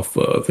feeds off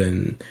of,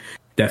 and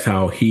that's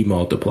how he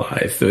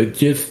multiplies. So it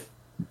just,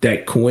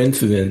 that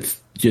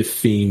coincidence just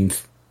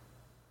seems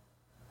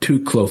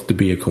too close to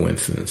be a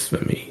coincidence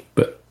for me.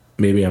 But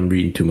maybe I'm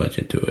reading too much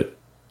into it,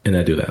 and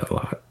I do that a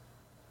lot.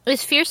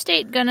 Is Fear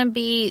State going to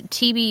be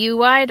TBU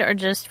wide or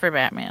just for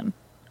Batman?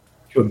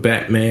 For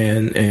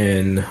Batman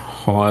and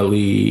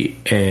Harley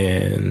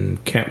and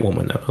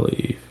Catwoman, I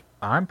believe.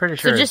 I'm pretty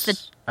sure I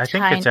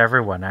think it's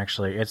everyone,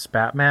 actually. It's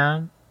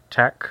Batman,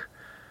 Tech,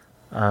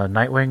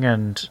 Nightwing,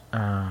 and...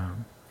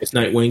 it's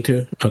Nightwing,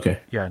 too?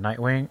 Okay. Yeah,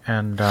 Nightwing,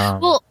 and...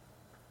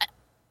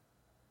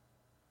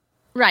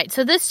 Right,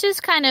 so this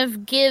just kind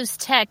of gives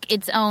Tech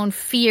its own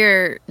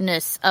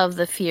fearness of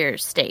the Fear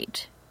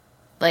State.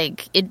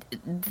 Like,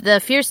 the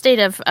Fear State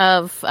of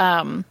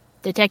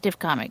Detective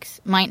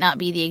Comics might not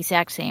be the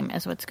exact same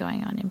as what's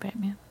going on in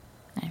Batman.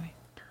 Anyway.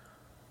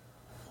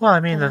 Well, I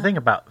mean, the thing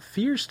about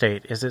Fear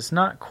State is it's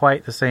not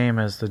quite the same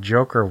as the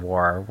Joker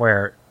War,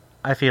 where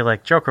I feel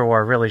like Joker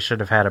War really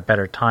should have had a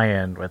better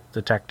tie-in with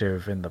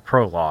Detective in the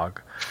prologue.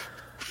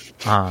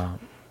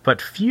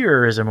 But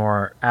Fear is a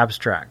more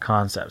abstract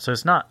concept. So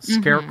it's not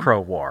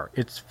Scarecrow War,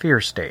 it's Fear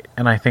State,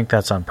 and I think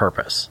that's on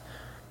purpose.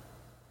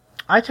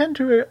 I tend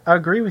to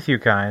agree with you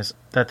guys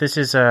that this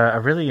is a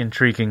really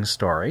intriguing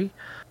story.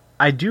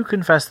 I do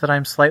confess that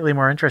I'm slightly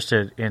more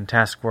interested in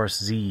Task Force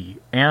Z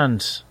and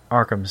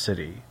Arkham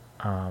City,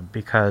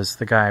 because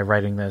the guy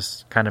writing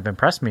this kind of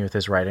impressed me with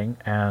his writing,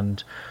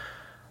 and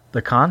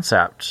the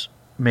concept,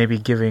 maybe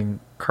giving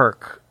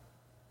Kirk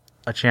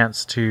a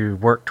chance to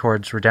work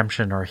towards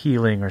redemption or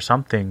healing or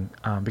something,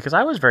 because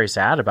I was very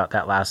sad about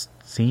that last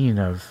scene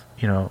of,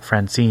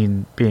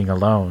 Francine being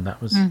alone. That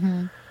was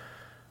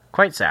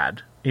quite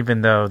sad,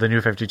 even though the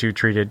New 52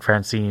 treated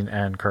Francine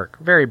and Kirk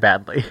very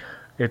badly.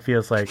 It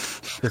feels like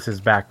this is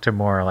back to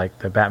more like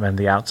the Batman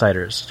The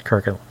Outsiders,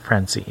 Kirk and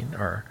Francine,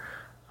 or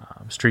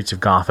Streets of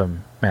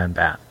Gotham,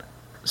 Man-Bat.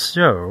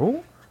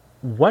 So,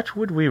 what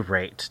would we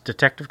rate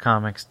Detective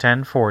Comics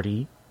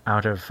 1040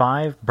 out of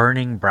 5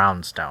 burning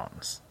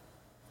brownstones?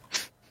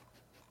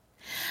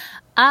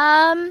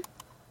 Golly.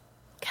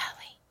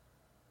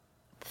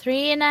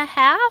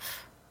 3.5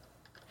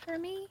 for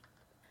me?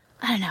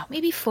 I don't know,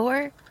 maybe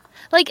 4.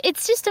 Like,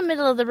 it's just a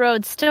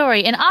middle-of-the-road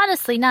story, and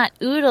honestly, not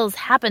oodles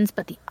happens,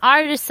 but the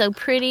art is so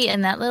pretty,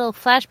 and that little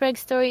flashback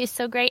story is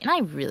so great, and I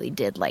really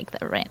did like the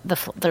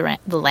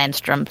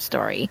Landstrom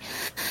story.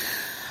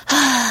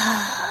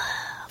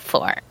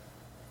 4.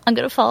 I'm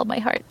going to follow my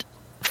heart.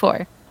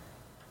 4.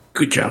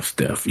 Good job,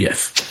 Steph.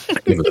 Yes, I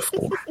give it a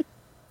 4.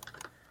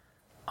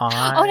 Oh,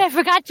 and I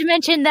forgot to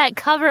mention that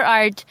cover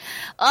art.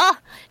 Oh,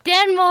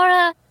 Dan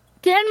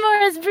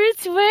Mora's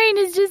Bruce Wayne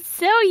is just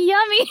so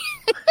yummy.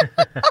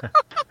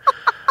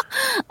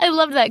 I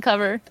love that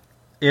cover.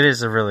 It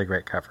is a really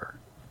great cover.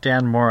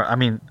 Dan Mora, I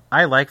mean,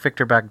 I like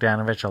Victor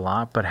Bogdanovich a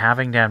lot, but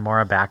having Dan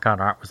Mora back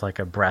on art was like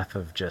a breath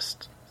of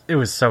just, it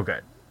was so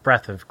good.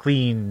 Breath of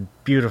clean,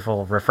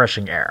 beautiful,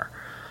 refreshing air.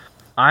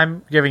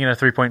 I'm giving it a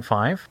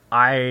 3.5.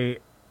 I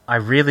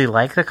really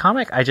like the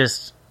comic. I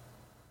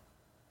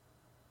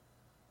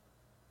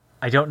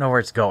don't know where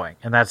it's going.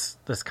 And that's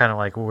kind of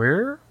like,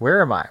 where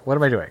am I? What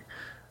am I doing?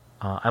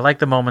 I like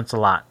the moments a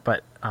lot,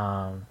 but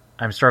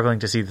I'm struggling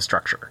to see the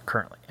structure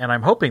currently. And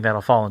I'm hoping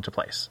that'll fall into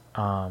place.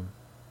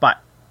 But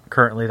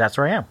currently that's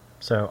where I am.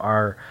 So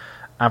our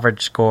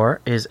average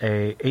score is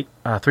a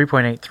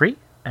 3.83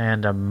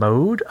 and a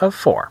mode of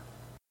 4.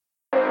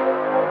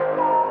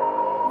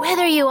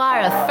 Whether you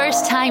are a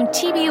first-time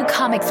TBU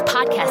Comics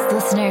podcast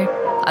listener,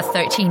 a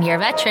 13-year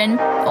veteran,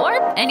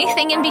 or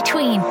anything in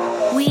between,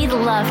 we'd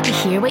love to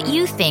hear what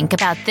you think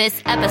about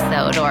this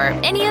episode or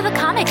any of the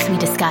comics we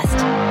discussed.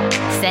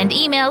 Send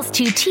emails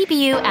to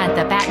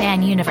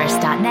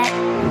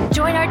tbu@thebatmanuniverse.net.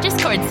 Join our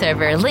Discord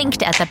server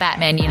linked at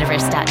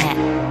thebatmanuniverse.net.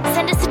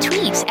 Send us a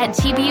tweet at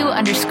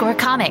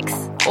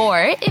TBU_comics.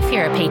 Or, if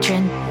you're a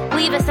patron,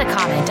 leave us a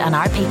comment on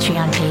our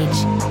Patreon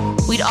page.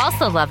 We'd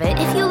also love it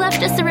if you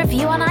left us a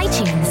review on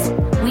iTunes.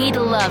 We'd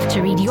love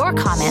to read your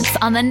comments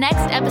on the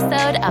next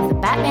episode of the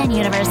Batman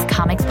Universe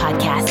Comics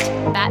Podcast.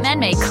 Batman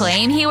may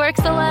claim he works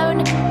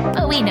alone,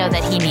 but we know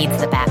that he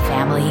needs the Bat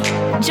Family.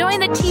 Join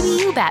the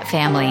TBU Bat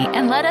Family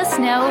and let us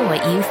know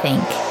what you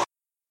think.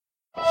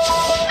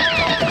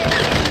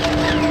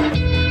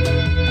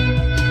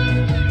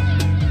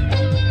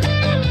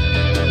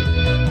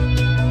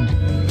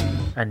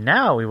 And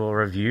now we will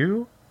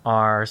review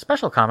our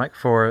special comic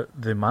for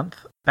the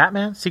month,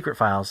 Batman Secret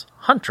Files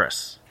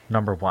Huntress,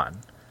 number 1.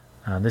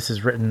 This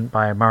is written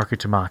by Marco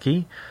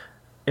Tamaki,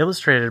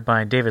 illustrated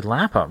by David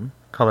Lapham,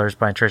 colors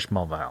by Trish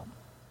Mulvile.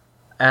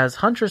 As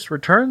Huntress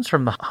returns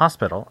from the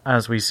hospital,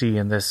 as we see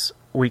in this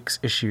week's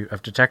issue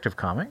of Detective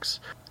Comics,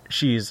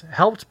 she's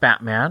helped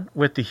Batman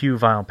with the Hugh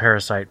Vile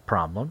parasite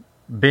problem,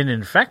 been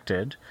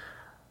infected,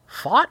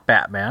 fought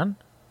Batman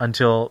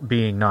until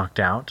being knocked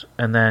out,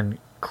 and then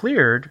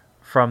cleared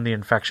from the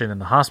infection in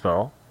the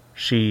hospital.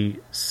 She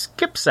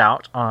skips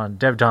out on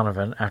Deb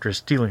Donovan after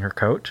stealing her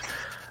coat,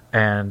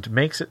 and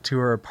makes it to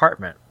her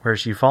apartment, where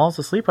she falls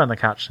asleep on the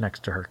couch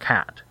next to her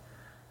cat.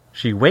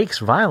 She wakes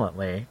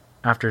violently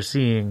after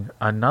seeing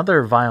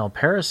another vile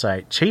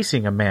parasite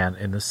chasing a man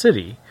in the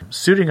city.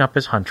 Suiting up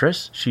as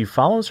Huntress, she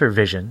follows her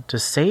vision to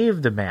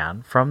save the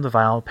man from the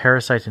vile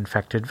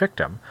parasite-infected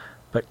victim,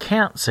 but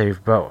can't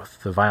save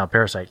both. The vile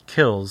parasite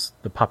kills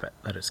the puppet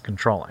that it's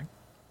controlling.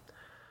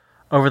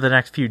 Over the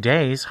next few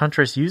days,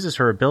 Huntress uses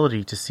her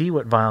ability to see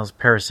what Vile's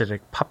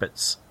parasitic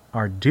puppets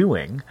are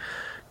doing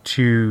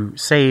to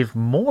save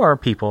more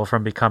people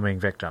from becoming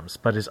victims,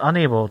 but is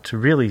unable to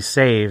really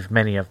save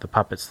many of the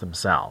puppets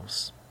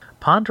themselves.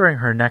 Pondering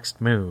her next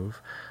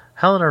move,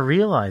 Helena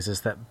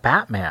realizes that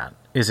Batman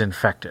is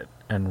infected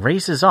and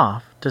races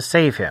off to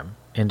save him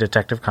in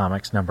Detective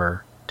Comics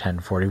number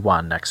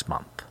 1041 next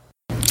month.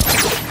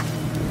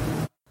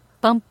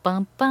 Bum,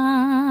 bum,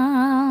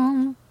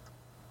 bum.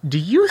 Do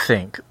you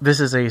think this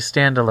is a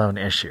standalone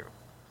issue?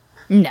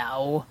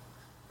 No.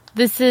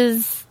 This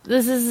is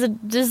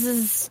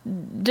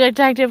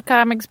Detective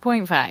Comics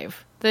 0.5.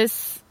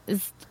 This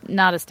is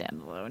not a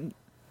standalone.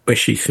 But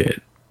she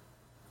said.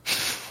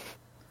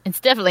 It's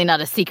definitely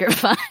not a secret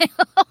file.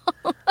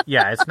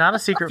 Yeah, it's not a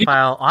secret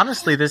file.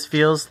 Honestly, this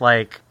feels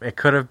like it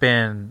could have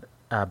been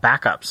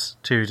backups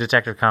to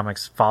Detective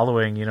Comics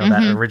following,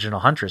 that original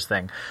Huntress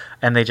thing.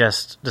 And they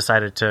just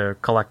decided to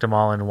collect them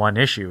all in one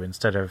issue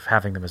instead of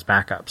having them as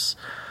backups.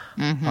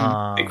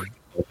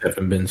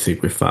 Haven't been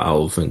secret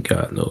files in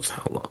God knows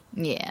how long.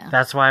 Yeah.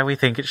 That's why we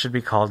think it should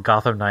be called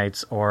Gotham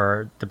Knights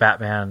or the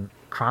Batman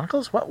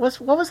Chronicles. What was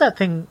that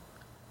thing?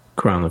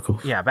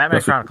 Chronicles. Yeah,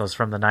 Batman Chronicles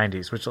from the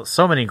 90s, which was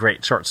so many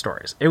great short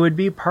stories. It would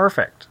be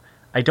perfect.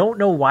 I don't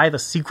know why the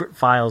Secret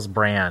Files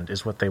brand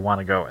is what they want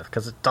to go with,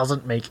 because it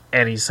doesn't make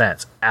any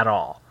sense at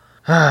all.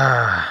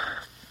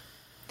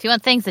 If you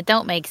want things that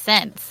don't make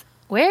sense,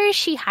 where is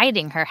she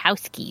hiding her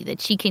house key that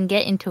she can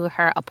get into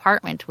her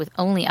apartment with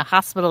only a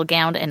hospital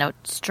gown and a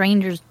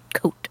stranger's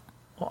coat?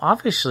 Well,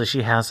 obviously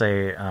she has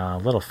a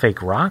little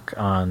fake rock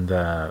on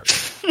the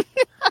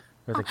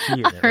with a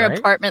key in it, her right?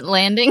 apartment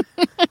landing.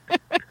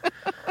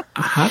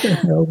 How the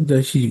hell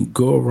does she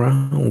go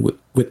around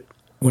with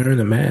wearing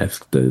a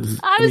mask?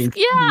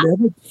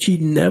 She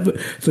never.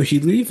 So she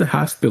leaves the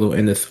hospital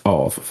and it's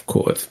off, of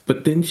course.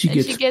 But then she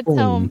gets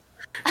home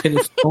and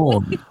it's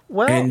on.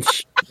 Well, and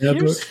she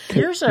never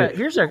here's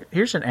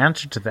an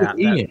answer to that.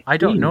 Ian, I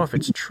don't know if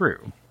it's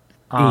true.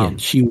 Ian,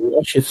 she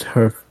washes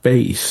her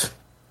face.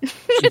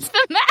 With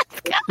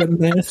the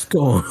mask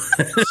on.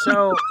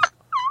 So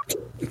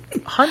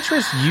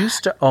Huntress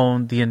used to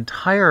own the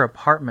entire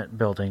apartment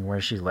building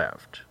where she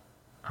lived.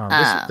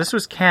 This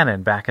was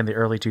canon back in the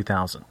early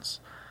 2000s.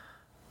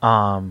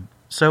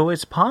 So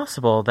it's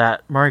possible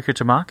that Mariko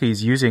Tamaki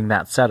is using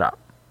that setup.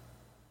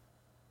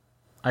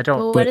 I don't.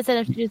 Well, what does that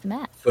have to do with the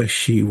mask? But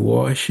she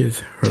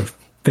washes her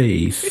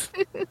face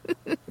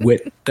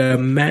with the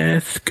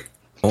mask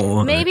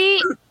on. Maybe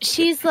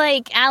she's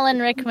like Alan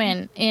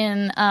Rickman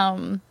in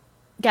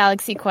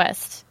Galaxy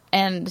Quest,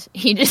 and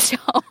he just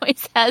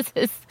always has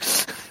his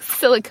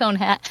silicone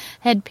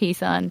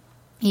headpiece on,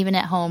 even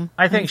at home.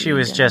 I think she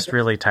was just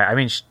really tired. I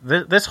mean,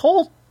 this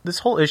whole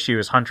issue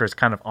is Huntress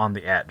kind of on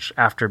the edge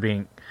after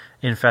being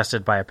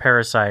infested by a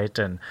parasite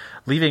and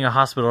leaving a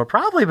hospital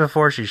probably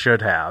before she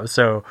should have.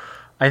 So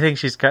I think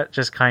she's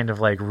just kind of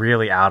like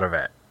really out of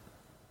it.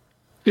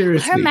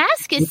 Seriously. Her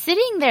mask is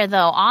sitting there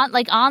though,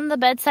 on the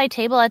bedside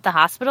table at the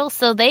hospital,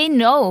 so they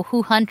know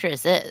who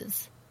Huntress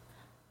is.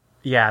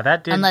 Yeah,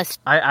 that did.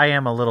 I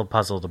am a little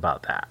puzzled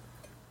about that.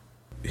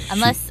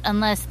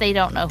 Unless they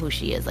don't know who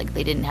she is, like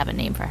they didn't have a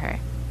name for her.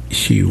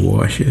 She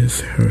washes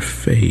her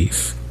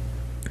face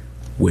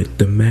with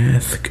the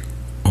mask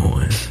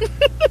on.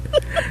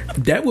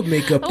 That would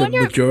make up the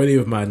majority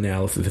of my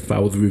analysis if I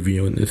was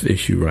reviewing this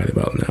issue right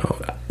about now.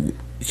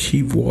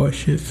 She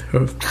washes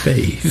her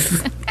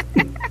face.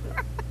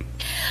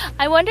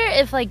 I wonder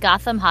if like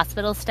Gotham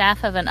hospital staff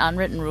have an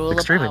unwritten rule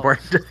extremely about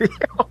important.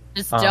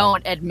 just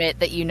don't admit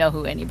that you know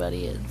who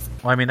anybody is.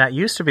 Well, I mean, that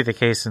used to be the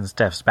case in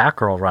Steph's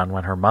Batgirl run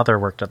when her mother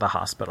worked at the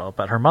hospital,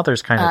 but her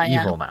mother's kind of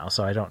evil now,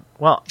 so I don't...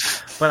 Well,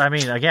 but I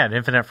mean, again,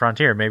 Infinite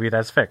Frontier, maybe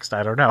that's fixed.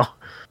 I don't know.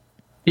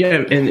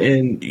 Yeah,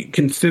 and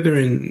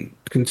considering,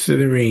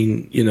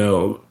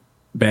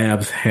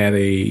 Babs had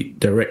a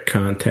direct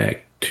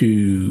contact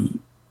to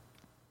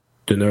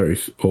the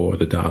nurse or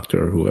the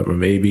doctor or whoever,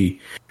 maybe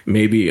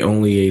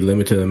only a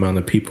limited amount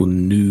of people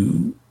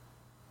knew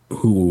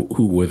who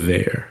were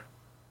there.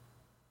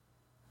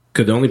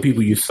 Because the only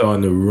people you saw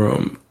in the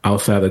room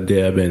outside of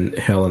Deb and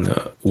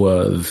Helena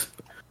was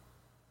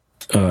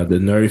the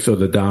nurse or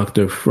the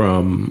doctor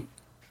from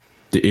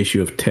the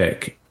issue of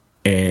Tech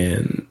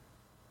and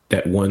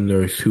that one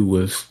nurse who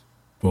was,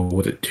 or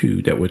was it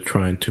two, that were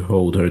trying to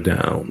hold her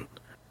down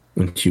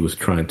when she was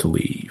trying to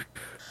leave.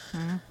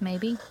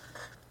 Maybe.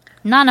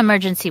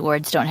 Non-emergency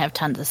wards don't have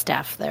tons of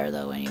staff there,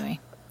 though, anyway.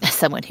 As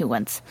someone who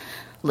once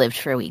lived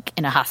for a week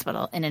in a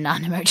hospital in a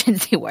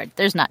non-emergency ward,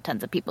 there's not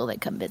tons of people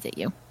that come visit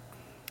you.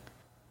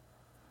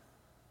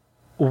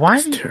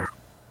 Why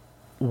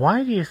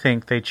do you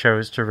think they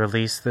chose to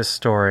release this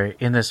story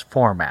in this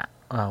format?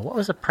 What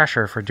was the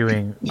pressure for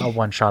doing a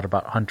one-shot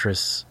about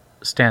Huntress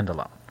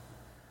standalone?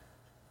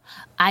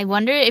 I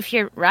wonder if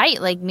you're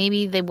right. Like,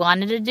 maybe they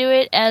wanted to do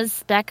it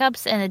as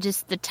backups, and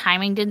the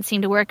timing didn't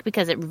seem to work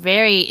because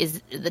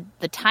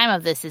the time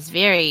of this is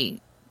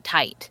very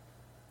tight.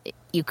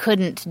 You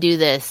couldn't do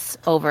this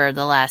over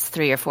the last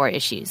 3 or 4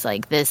 issues.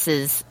 Like, this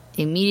is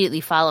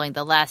immediately following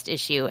the last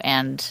issue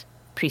and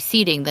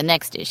preceding the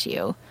next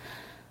issue.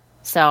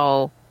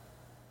 So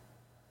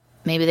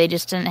maybe they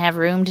just didn't have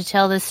room to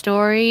tell this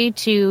story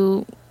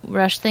to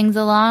rush things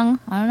along.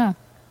 I don't know.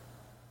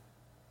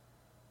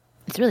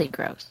 It's really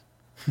gross.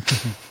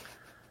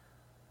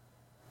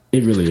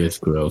 It really is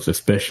gross,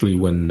 especially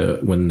when the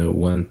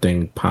one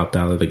thing popped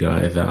out of the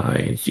guy's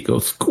eye and she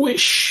goes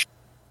squish.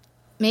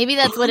 Maybe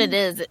that's what it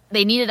is.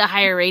 They needed a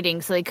higher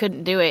rating, so they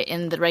couldn't do it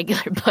in the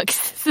regular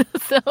books.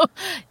 So,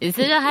 is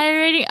it a higher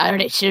rating? I don't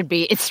know. It should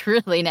be. It's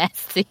really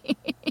nasty.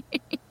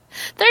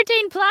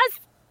 13 plus?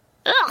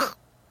 Ugh.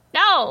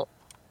 No!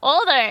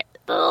 Older!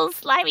 The little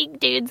slimy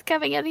dudes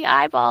coming in the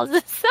eyeballs.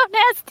 It's so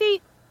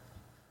nasty.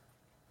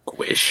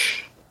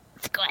 Squish.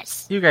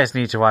 Squish. You guys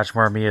need to watch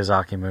more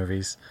Miyazaki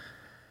movies.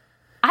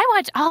 I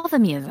watch all the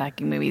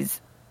Miyazaki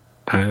movies.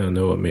 I don't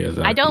know what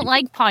Miyazaki. I don't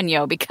like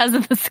Ponyo because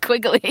of the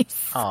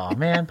squigglies. Oh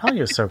man,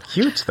 Ponyo's so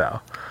cute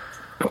though.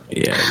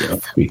 Yeah, you're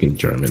speaking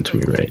German to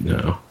me right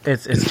now.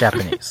 It's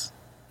Japanese.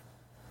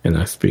 And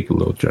I speak a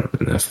little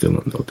German. I still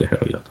don't know what the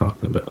hell you're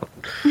talking about.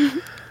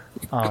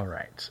 All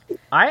right.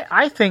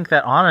 I think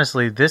that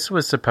honestly, this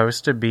was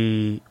supposed to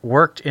be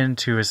worked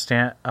into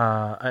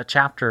a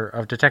chapter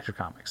of Detective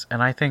Comics,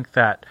 and I think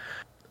that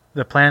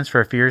the plans for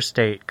a Fear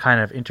State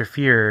kind of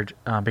interfered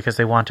because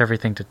they want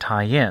everything to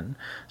tie in.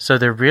 So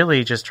they're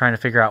really just trying to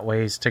figure out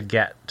ways to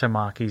get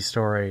Tamaki's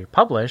story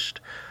published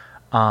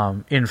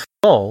in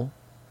full,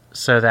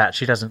 so that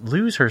she doesn't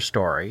lose her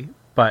story,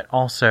 but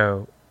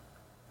also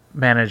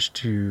manage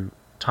to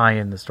tie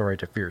in the story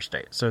to Fear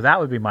State. So that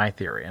would be my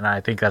theory, and I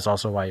think that's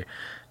also why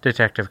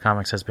Detective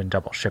Comics has been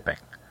double shipping.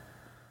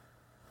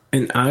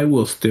 And I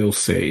will still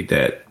say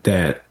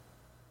that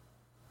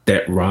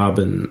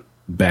Robin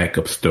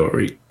backup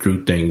story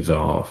threw things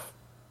off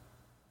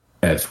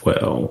as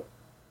well.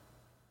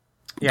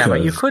 Yeah,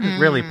 but you couldn't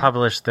really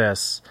publish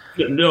this.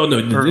 No.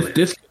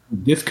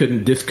 This could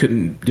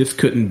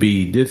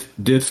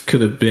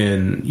have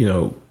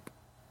been,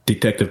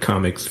 Detective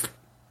Comics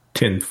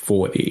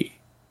 1040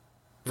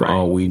 for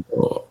all we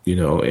know,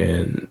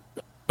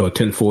 or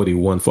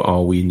 1041 for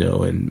all we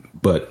know,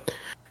 but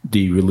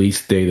the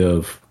release date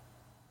of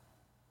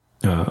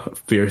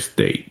Fear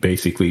State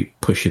basically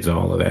pushes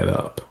all of that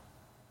up.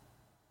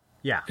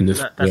 Yeah, that's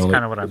kind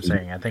of what I'm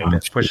saying. I think they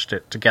pushed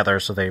it together,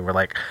 so they were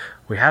like,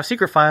 we have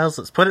Secret Files,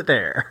 let's put it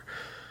there.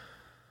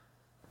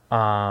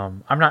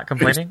 I'm not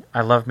complaining.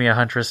 I love Mia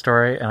Huntress'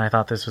 story, and I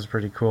thought this was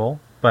pretty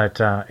cool, but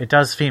it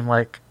does seem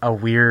like a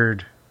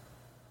weird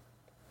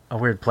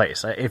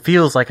place. It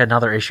feels like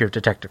another issue of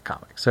Detective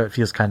Comics, so it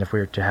feels kind of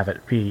weird to have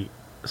it be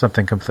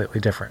something completely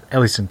different,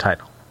 at least in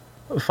title.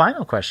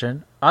 Final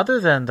question, other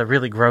than the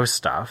really gross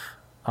stuff,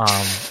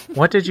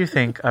 what did you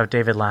think of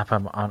David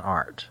Lapham on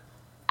art?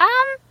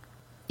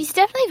 He's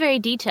definitely very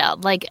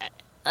detailed, like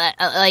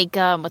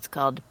what's it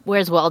called?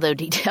 Where's Waldo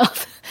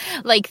detailed?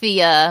 Like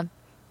the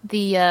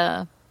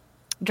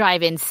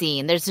drive-in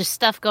scene. There's just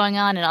stuff going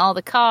on in all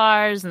the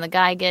cars, and the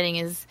guy getting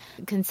his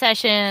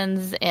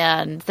concessions,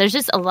 and there's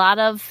just a lot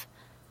of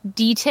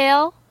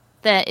detail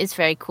that is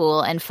very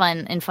cool and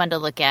fun to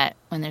look at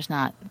when there's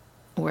not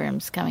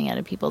worms coming out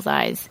of people's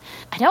eyes.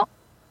 I don't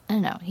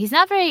know. He's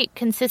not very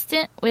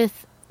consistent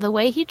with the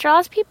way he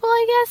draws people,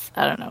 I guess.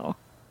 I don't know.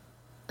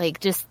 Like,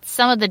 just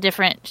some of the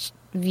different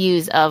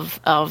views of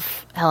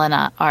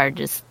Helena are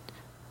just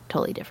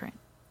totally different.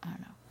 I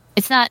don't know.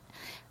 It's not...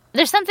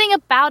 There's something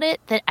about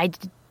it that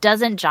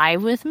doesn't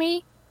jive with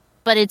me,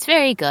 but it's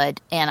very good,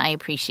 and I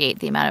appreciate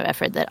the amount of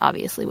effort that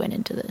obviously went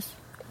into this.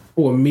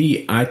 For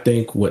me, I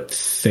think what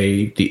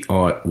saved the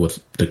art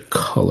was the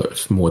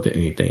colors more than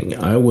anything.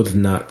 I was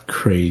not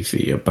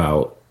crazy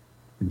about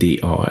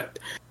the art.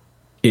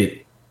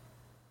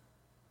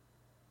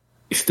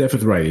 Steph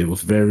is right. It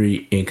was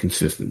very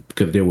inconsistent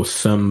because there were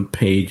some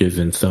pages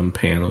and some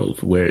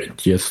panels where it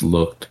just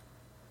looked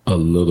a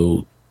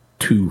little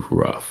too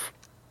rough.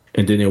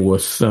 And then there were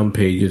some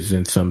pages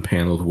and some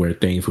panels where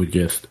things were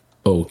just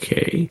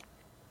okay.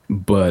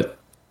 But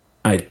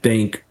I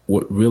think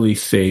what really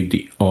saved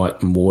the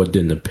art more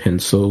than the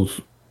pencils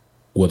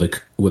were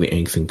the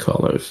inks and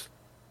colors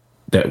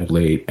that were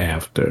laid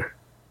after.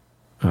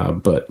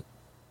 But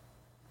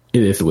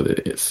it is what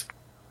it is.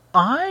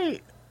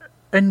 I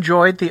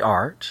enjoyed the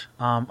art.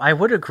 I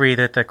would agree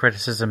that the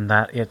criticism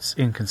that it's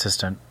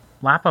inconsistent.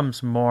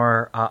 Lapham's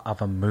more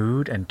of a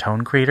mood and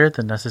tone creator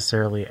than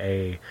necessarily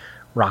a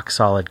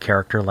rock-solid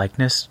character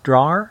likeness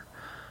drawer.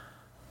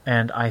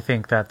 And I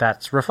think that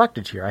that's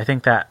reflected here. I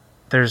think that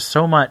there's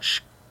so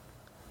much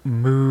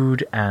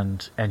mood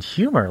and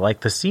humor.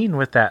 Like the scene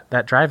with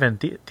that drive-in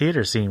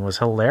theater scene was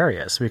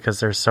hilarious because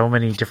there's so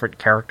many different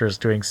characters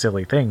doing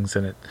silly things,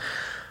 and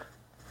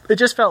it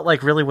just felt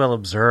like really well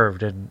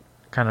observed and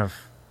kind of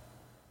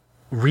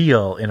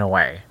real in a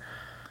way.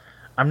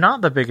 I'm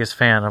not the biggest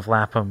fan of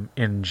Lapham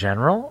in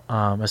general,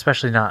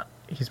 especially not.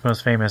 He's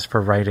most famous for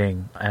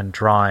writing and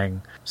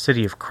drawing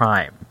City of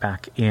Crime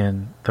back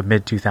in the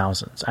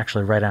mid-2000s,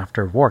 actually right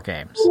after War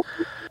Games.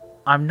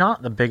 I'm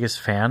not the biggest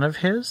fan of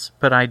his,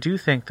 but I do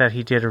think that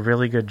he did a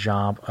really good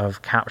job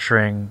of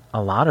capturing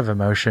a lot of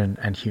emotion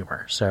and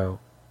humor. So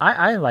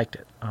I liked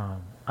it.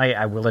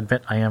 I will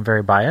admit I am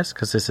very biased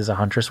because this is a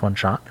Huntress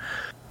one-shot.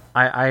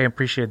 I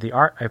appreciated the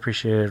art. I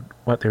appreciated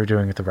what they were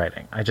doing with the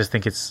writing. I just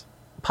think it's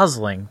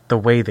puzzling the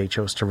way they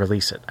chose to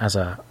release it as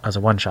a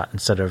one-shot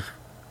instead of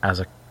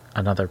as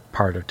another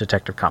part of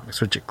Detective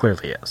Comics, which it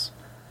clearly is.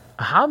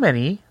 How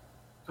many...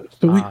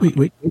 So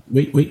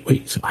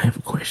wait. So I have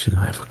a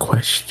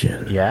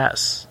question.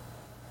 Yes.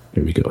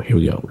 Here we go.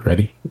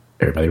 Ready?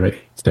 Everybody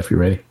ready? Steph, you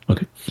ready?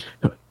 Okay.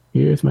 Now,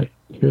 here's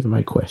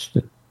my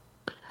question.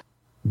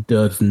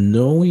 Does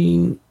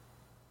knowing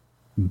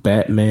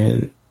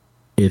Batman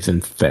is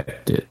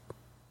infected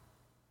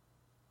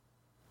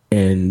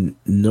And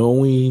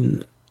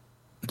knowing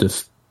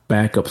this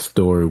backup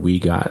story we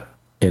got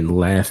in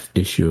last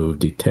issue of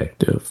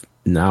Detective,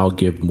 now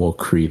give more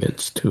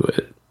credence to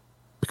it.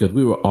 Because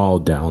we were all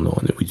down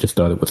on it. We just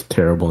thought it was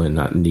terrible and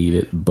not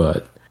needed.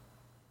 But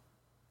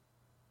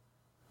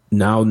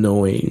now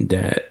knowing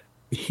that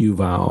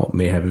Huvile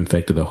may have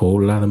infected a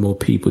whole lot of more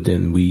people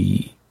than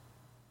we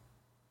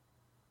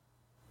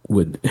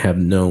would have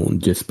known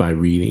just by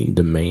reading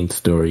the main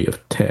story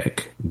of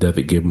Tech, does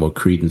it give more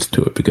credence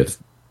to it? Because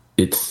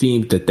it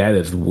seems that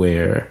is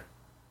where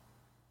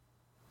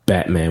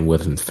Batman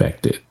was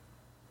infected.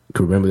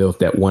 Remember there was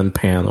that one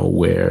panel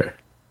where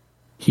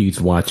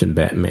he's watching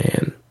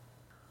Batman.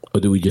 Or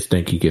do we just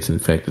think he gets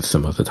infected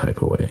some other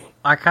type of way?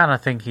 I kind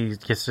of think he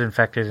gets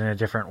infected in a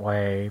different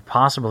way,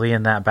 possibly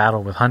in that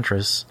battle with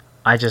Huntress.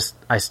 I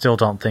still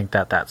don't think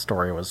that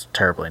story was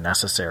terribly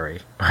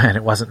necessary, and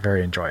it wasn't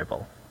very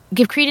enjoyable.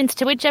 Give credence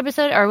to which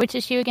episode, or which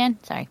issue again?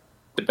 Sorry.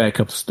 The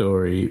backup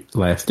story,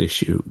 last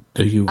issue,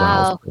 the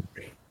Huvile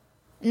story.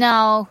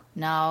 No.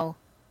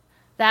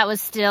 That was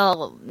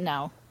still,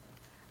 no.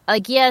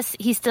 Like, yes,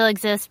 he still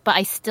exists, but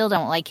I still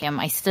don't like him.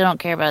 I still don't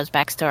care about his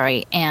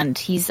backstory, and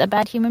he's a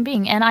bad human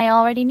being, and I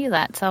already knew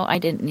that, so I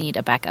didn't need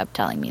a backup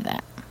telling me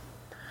that.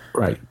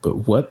 Right,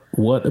 but what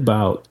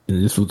about,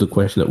 and this was the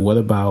question, what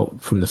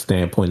about from the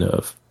standpoint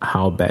of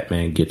how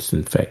Batman gets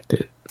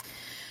infected?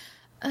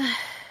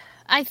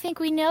 I think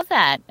we know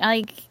that.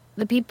 Like,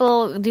 the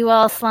people do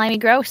all slimy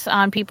gross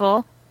on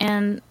people,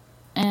 and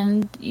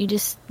you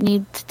just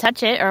need to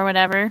touch it or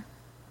whatever.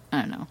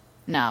 I don't know.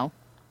 No.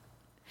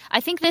 I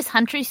think this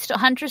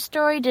Hunter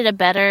story did a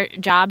better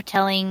job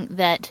telling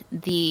that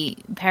the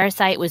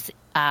parasite was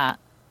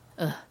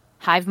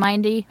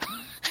hive-mindy,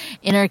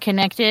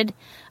 interconnected,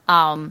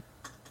 that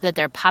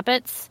they're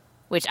puppets,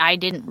 which I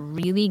didn't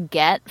really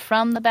get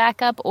from the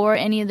backup or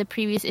any of the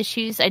previous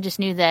issues. I just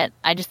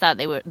thought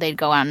they'd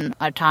go on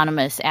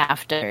autonomous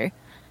after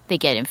they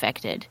get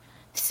infected.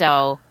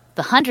 So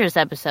the Hunter's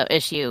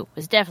issue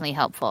was definitely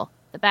helpful.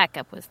 The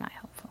backup was not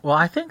helpful. Well,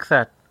 I think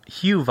that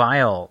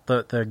Huvile,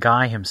 the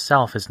guy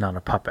himself, is not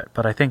a puppet,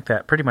 but I think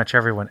that pretty much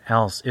everyone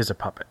else is a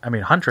puppet. I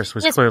mean, Huntress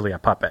was clearly a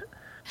puppet.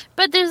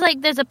 But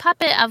there's a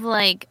puppet of,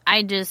 like,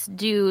 I just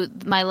do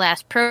my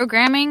last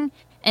programming,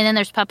 and then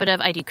there's puppet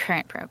of I do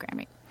current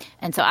programming.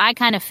 And so I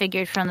kind of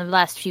figured from the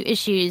last few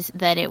issues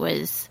that it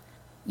was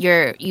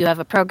you have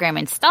a program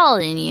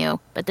installed in you,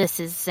 but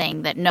this is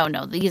saying that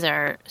no, these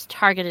are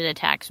targeted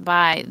attacks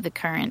by the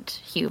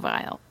current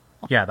Huvile.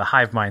 Yeah, the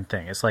hive mind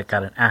thing. It's like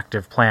got an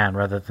active plan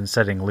rather than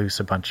setting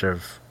loose a bunch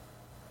of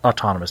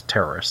autonomous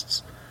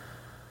terrorists.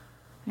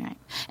 Right.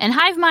 And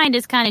hive mind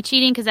is kind of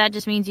cheating because that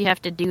just means you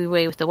have to do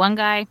away with the one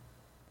guy.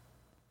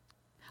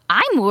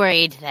 I'm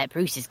worried that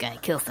Bruce is going to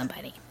kill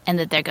somebody and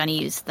that they're going to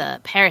use the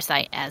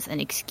parasite as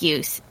an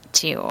excuse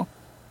to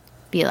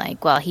be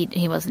like, well,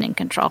 he wasn't in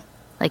control.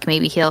 Like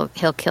maybe he'll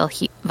kill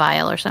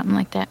Vile or something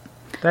like that.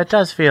 That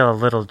does feel a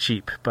little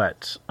cheap,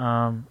 but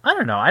I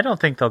don't know. I don't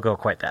think they'll go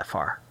quite that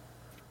far.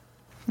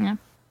 Yeah.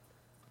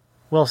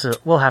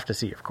 We'll have to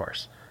see, of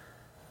course.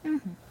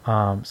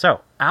 Mm-hmm.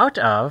 So, out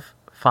of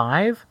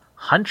 5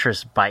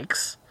 Huntress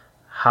bikes,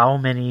 how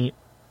many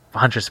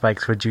Huntress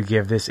bikes would you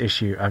give this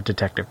issue of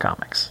Detective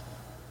Comics?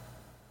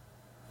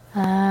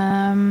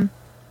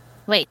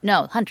 Wait,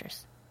 no,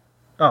 Huntress.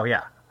 Oh,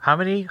 yeah. How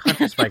many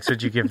Huntress bikes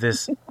would you give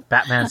this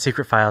Batman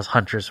Secret Files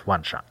Huntress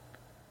one-shot?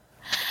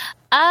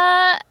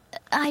 I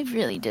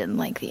really didn't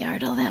like the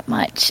art all that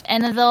much.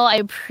 And although I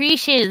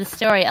appreciated the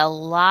story a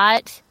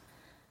lot,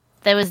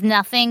 there was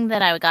nothing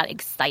that I got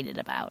excited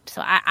about.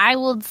 So I'm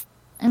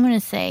going to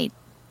say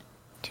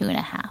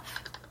 2.5.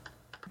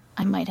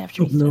 I might have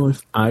to. I don't know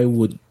if I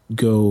would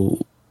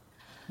go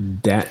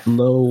that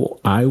low.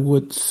 I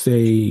would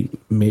say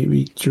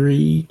maybe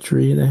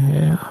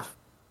 3.5.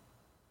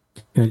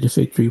 Can I just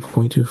say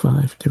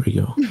 3.25? There we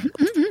go.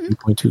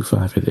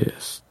 3.25 it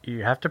is.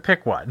 You have to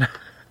pick one.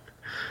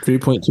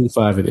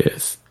 3.25 it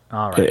is.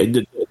 All right.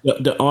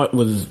 The art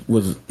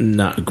was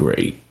not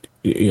great.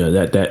 You know,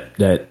 that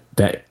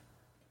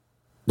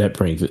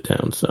brings it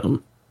down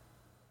some.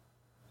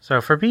 So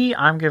for me,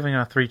 I'm giving it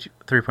a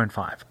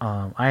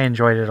 3.5. I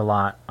enjoyed it a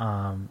lot.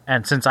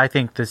 And since I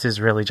think this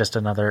is really just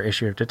another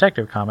issue of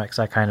Detective Comics,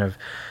 I kind of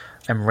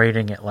am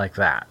rating it like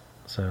that.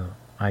 So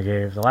I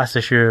gave the last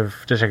issue of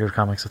Detective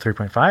Comics a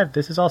 3.5.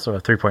 This is also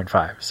a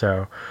 3.5.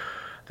 So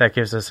that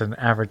gives us an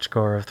average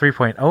score of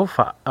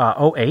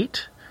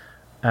 3.08.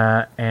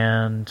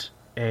 And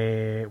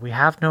we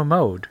have no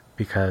mode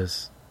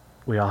because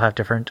we all have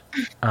different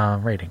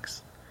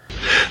ratings.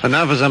 And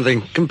now for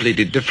something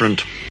completely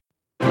different.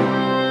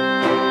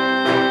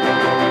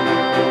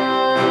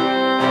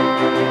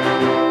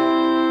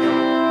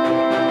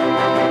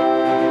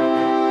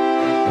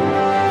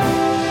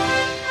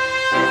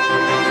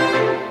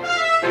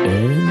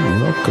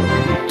 And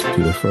welcome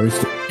to the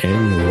first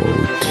annual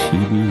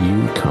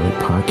TBU Comic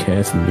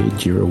Podcast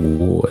Mid-Year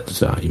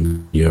Awards.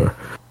 I'm your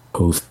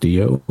host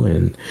Theo,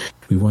 and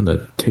we want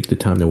to take the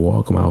time to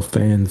welcome our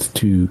fans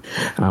to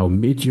our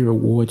mid-year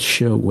awards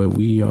show where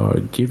we are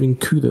giving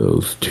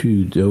kudos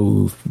to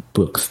those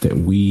books that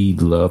we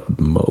love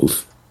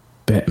most,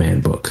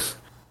 Batman books.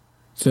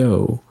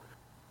 So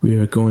we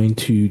are going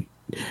to,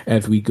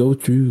 as we go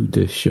through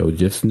this show,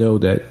 just know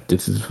that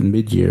this is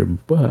mid-year,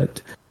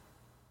 but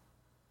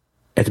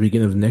at the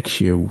beginning of next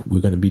year,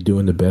 we're going to be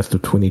doing the best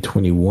of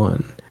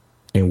 2021,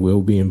 and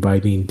we'll be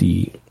inviting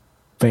the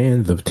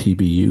fans of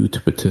TBU to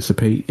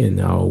participate in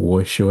our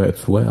award show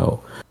as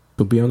well.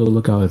 So be on the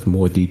lookout as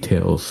more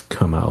details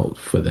come out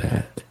for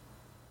that.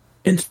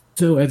 And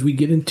so as we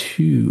get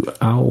into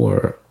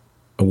our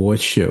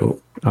award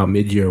show, our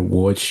mid-year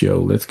award show,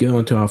 let's get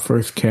on to our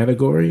first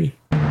category.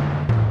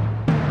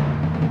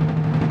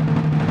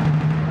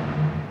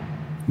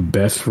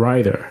 Best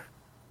Writer.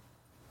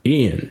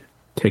 Ian,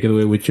 take it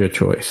away with your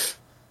choice.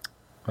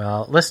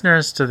 Well,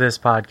 listeners to this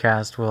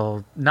podcast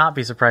will not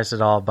be surprised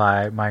at all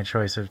by my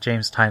choice of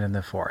James Tynion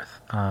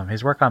IV.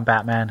 His work on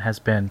Batman has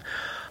been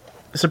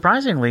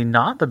surprisingly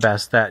not the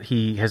best that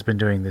he has been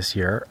doing this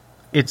year.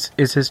 It's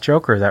his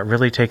Joker that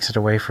really takes it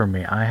away from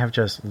me. I have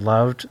just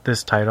loved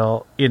this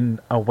title in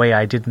a way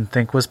I didn't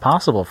think was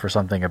possible for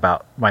something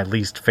about my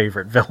least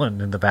favorite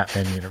villain in the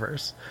Batman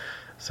universe.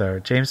 So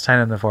James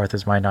Tynion IV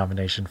is my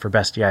nomination for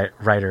Best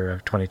Writer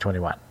of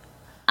 2021.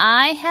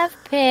 I have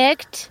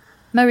picked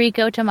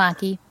Mariko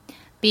Tamaki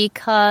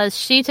because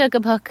she took a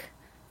book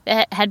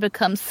that had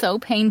become so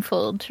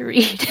painful to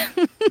read.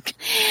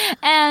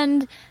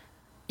 And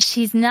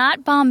she's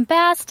not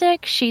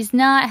bombastic. She's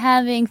not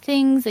having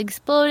things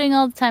exploding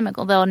all the time.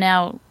 Although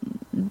now,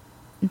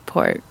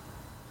 poor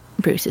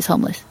Bruce is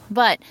homeless.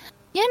 But,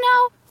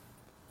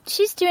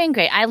 she's doing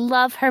great. I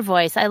love her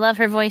voice. I love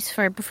her voice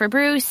for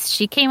Bruce.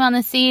 She came on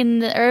the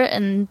scene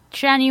in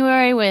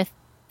January with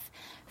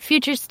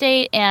Future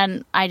State,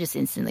 and I just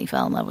instantly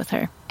fell in love with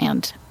her.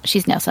 And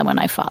she's now someone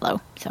I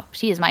follow. So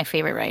she is my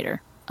favorite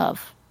writer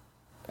of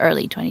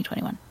early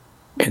 2021.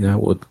 And I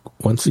would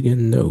once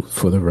again note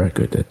for the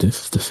record that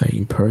this is the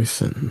same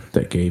person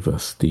that gave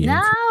us the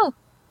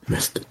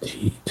Mr.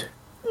 Teat.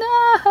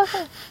 No!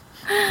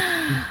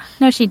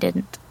 No, she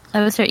didn't.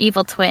 That was her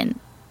evil twin,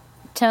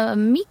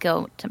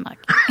 Mariko Tamaki.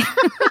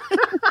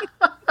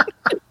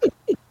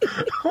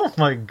 Oh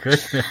my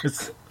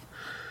goodness.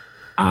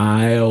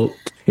 I'll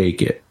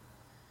take it.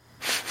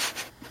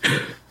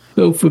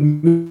 So for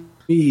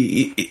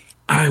me,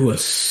 I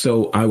was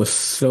so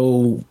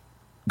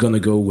gonna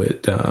go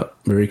with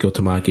Mariko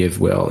Tamaki as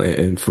well,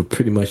 and for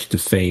pretty much the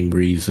same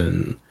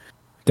reason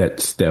that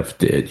Steph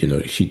did.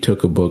 She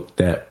took a book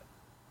that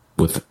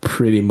was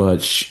pretty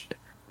much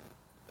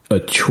a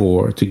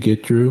chore to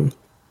get through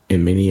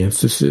in many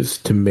instances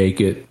to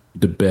make it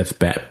the best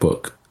Bat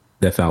book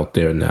that's out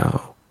there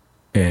now.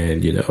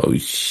 And,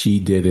 she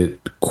did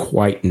it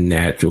quite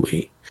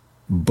naturally.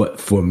 But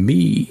for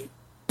me,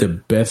 the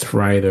best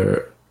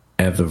writer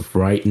as of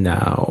right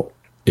now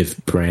is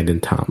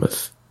Brandon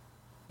Thomas.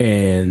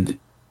 And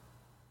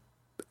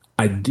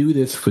I do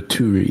this for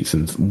two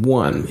reasons.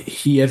 One,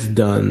 he has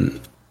done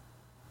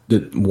the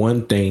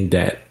one thing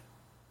that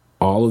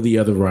all of the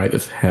other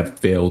writers have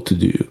failed to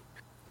do,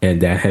 and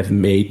that has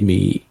made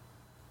me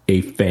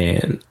a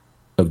fan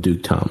of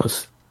Duke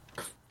Thomas.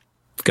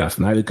 Scott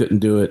Snyder couldn't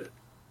do it.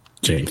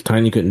 James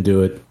Tynion couldn't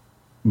do it.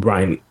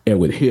 Brian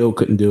Edward Hill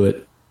couldn't do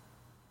it.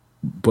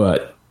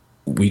 But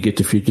we get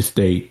to Future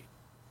State,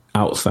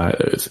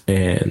 Outsiders,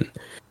 and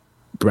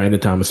Brandon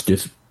Thomas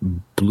just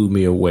blew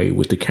me away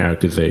with the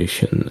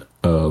characterization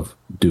of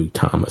Duke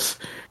Thomas.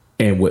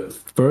 And what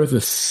further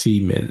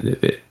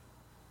cemented it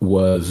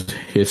was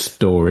his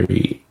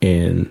story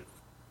in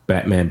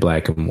Batman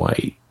Black and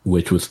White,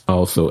 which was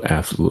also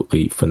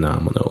absolutely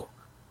phenomenal.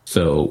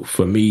 So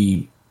for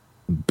me,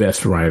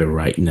 best writer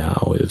right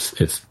now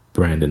is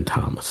Brandon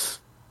Thomas.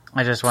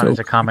 I just wanted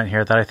to comment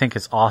here that I think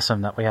it's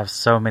awesome that we have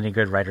so many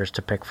good writers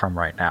to pick from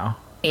right now.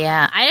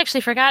 Yeah, I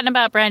actually forgotten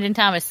about Brandon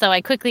Thomas, so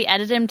I quickly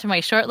added him to my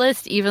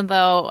shortlist, even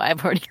though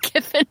I've already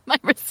given my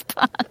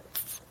response.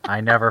 I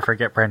never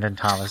forget Brandon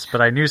Thomas,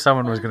 but I knew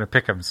someone was going to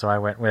pick him, so I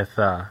went with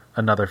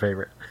another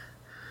favorite.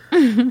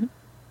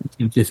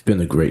 It's just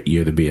been a great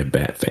year to be a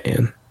Bat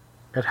fan.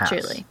 It has.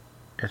 Truly.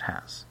 It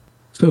has.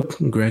 So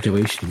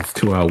congratulations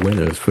to our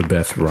winners for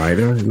Best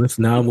Writer. And let's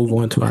now move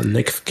on to our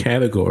next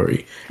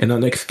category. And our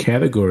next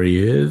category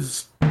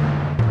is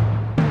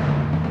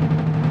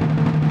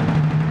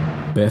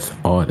Best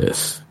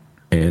Artist.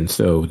 And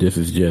so this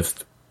is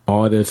just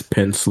artist,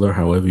 penciler,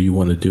 however you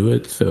want to do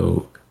it.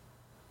 So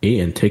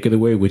Ian, take it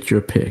away with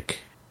your pick.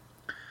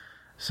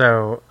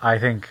 So I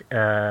think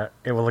it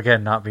will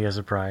again not be a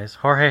surprise.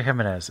 Jorge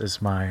Jimenez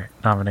is my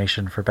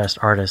nomination for Best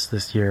Artist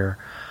this year.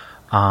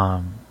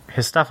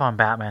 His stuff on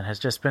Batman has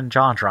just been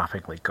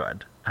jaw-droppingly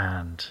good,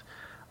 and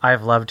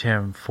I've loved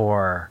him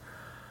for,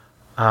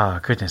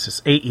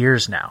 it's 8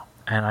 years now,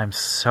 And I'm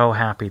so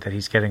happy that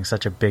he's getting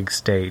such a big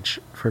stage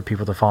for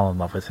people to fall in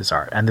love with his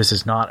art. And this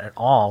is not at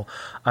all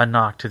a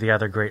knock to the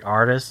other great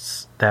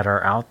artists that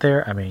are out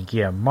there. I mean,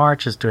 Guillaume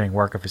March is doing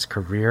work of his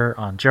career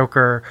on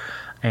Joker.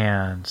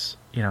 And,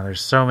 you know,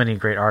 there's so many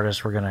great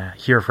artists we're going to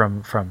hear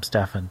from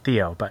Steph and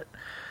Theo. But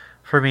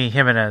for me,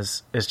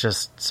 Jimenez is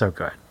just so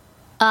good.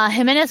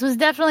 Jimenez was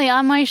definitely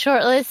on my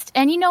short list.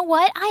 And you know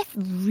what?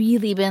 I've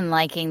really been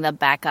liking the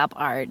backup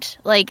art.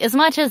 Like, as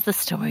much as the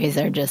stories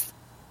are just...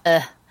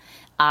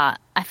 I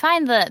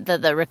find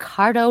the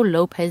Ricardo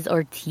Lopez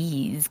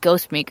Ortiz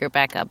Ghostmaker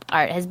backup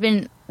art has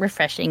been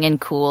refreshing and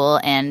cool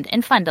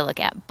and fun to look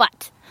at.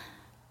 But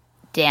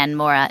Dan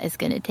Mora is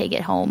going to take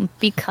it home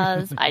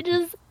because I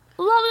just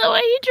love the way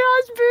he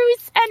draws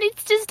Bruce. And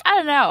it's just, I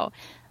don't know.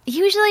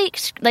 Usually,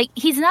 like,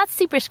 he's not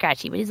super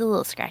scratchy, but he's a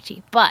little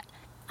scratchy. But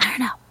I don't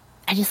know.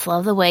 I just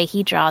love the way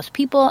he draws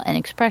people and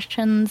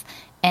expressions.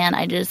 And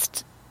I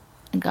just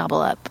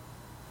gobble up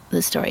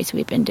the stories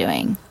we've been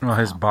doing. Well,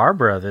 his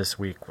Barbara this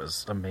week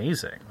was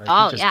amazing.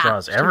 Like, he just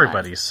draws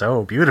everybody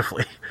so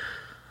beautifully.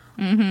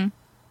 Mm-hmm.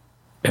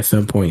 At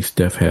some point,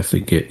 Steph has to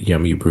get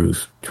Yummy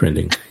Bruce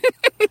trending.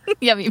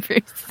 Yummy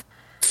Bruce.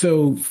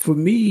 So for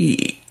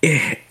me,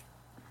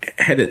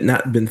 had it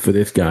not been for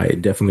this guy,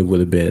 it definitely would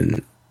have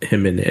been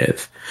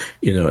Jimenez.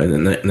 You know,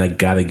 and I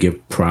gotta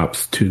give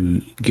props to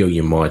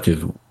Guillaume March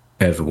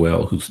as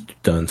well, who's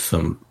done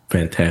some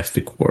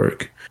fantastic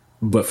work.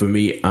 But for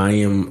me, I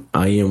am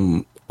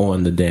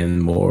on the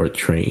Dan Mora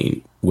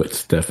train with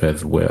Steph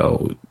as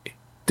well.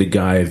 The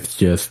guy is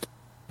just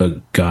a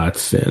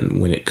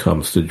godsend when it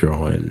comes to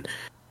drawing.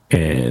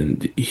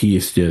 And he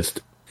is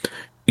just,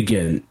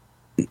 again,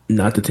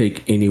 not to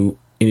take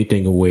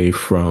anything away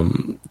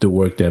from the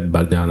work that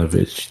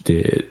Bogdanovich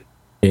did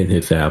in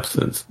his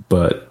absence,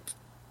 but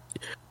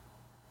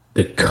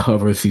the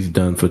covers he's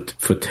done for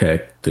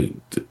Tech,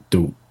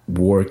 the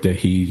work that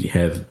he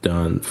has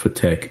done for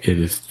Tech, it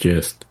is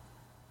just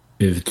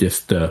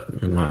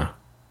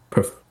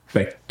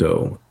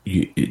perfecto.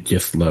 You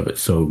just love it.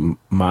 So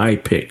my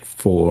pick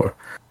for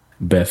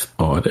best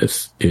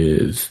artist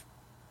is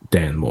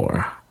Dan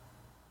Mora.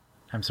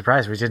 I'm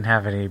surprised we didn't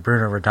have any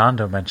Bruno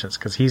Redondo mentions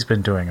because he's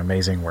been doing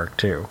amazing work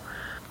too.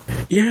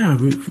 Yeah,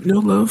 no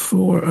love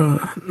for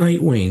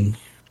Nightwing.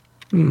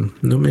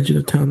 No mention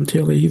of Tom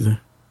Taylor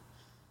either.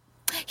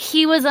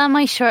 He was on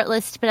my short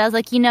list, but I was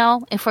like, you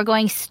know, if we're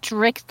going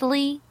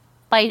strictly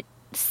by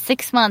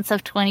 6 months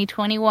of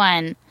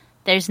 2021,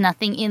 there's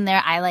nothing in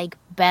there I like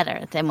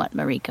better than what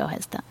Mariko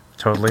has done.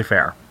 Totally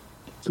fair.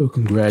 So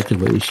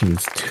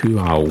congratulations to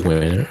our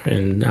winner.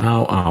 And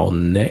now our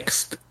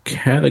next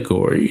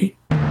category.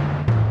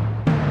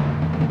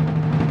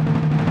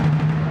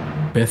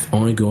 Best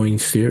ongoing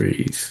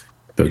series.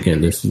 So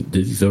again,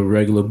 these are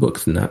regular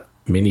books, not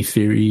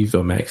mini-series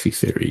or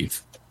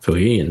maxi-series. So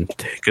Ian,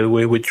 take it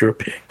away with your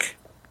pick.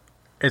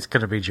 It's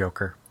going to be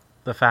Joker.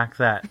 The fact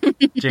that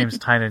James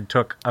Tynion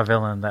took a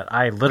villain that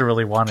I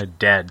literally wanted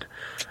dead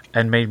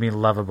and made me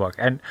love a book.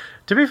 And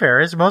to be fair,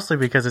 it's mostly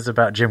because it's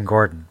about Jim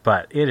Gordon,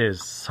 but it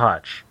is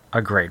such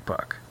a great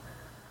book.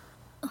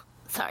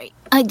 Sorry,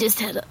 I just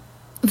had a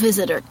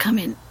visitor come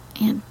in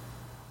and...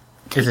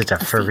 Is it a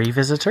furry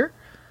visitor?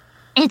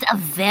 It's a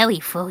very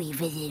furry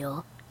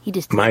visitor. He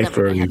just my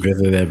furry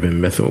visitor have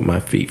been messing with my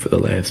feet for the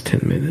last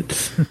 10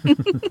 minutes.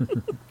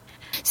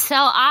 So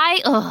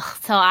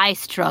I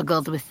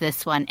struggled with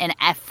this one, and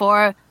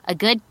for a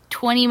good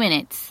 20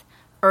 minutes,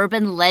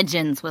 Urban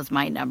Legends was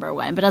my number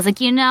one. But I was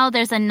like, you know,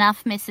 there's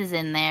enough misses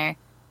in there.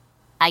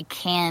 I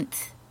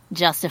can't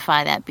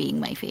justify that being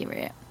my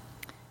favorite.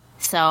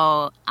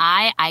 So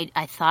I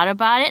thought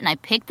about it, and I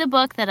picked the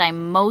book that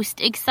I'm most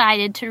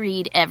excited to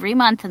read every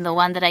month, and the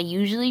one that I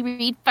usually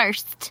read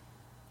first,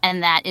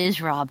 and that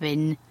is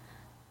Robin.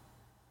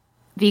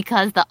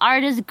 Because the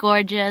art is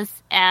gorgeous,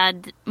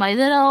 and my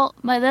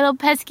little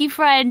pesky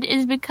friend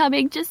is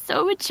becoming just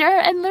so mature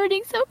and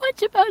learning so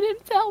much about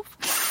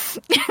himself.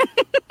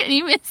 And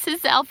he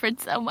misses Alfred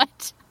so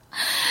much.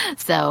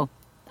 So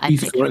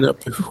he's growing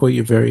up before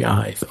your very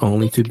eyes,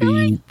 only to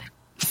be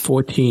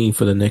 14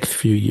 for the next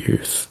few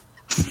years.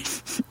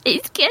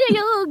 He's getting a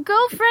little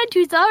girlfriend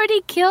who's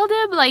already killed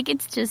him. Like,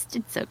 it's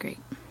so great.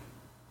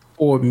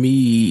 For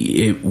me,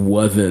 it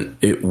wasn't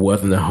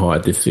a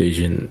hard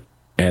decision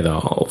at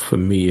all. For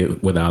me,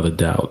 without a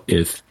doubt,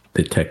 is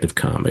Detective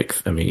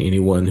Comics. I mean,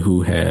 anyone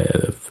who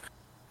has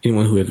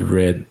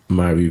read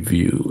my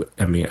review,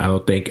 I mean, I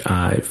don't think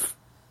I've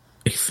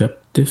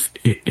except this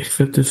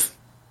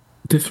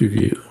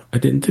review. I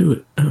didn't do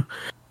it,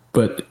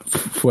 but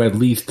for at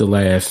least the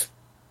last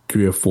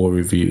 3 or 4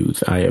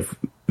 reviews, I have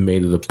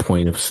made it a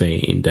point of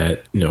saying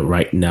that, you know,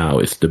 right now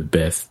it's the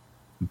best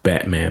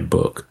Batman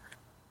book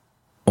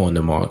on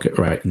the market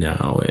right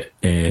now,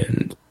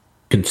 and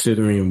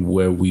considering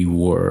where we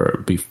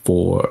were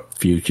before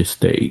Future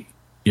State,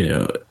 you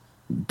know,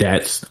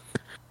 that's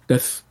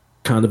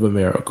kind of a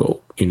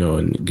miracle, you know.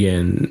 And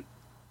again,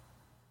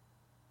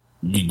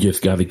 you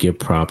just got to give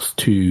props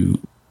to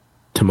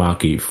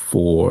Tamaki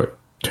for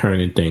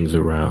turning things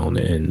around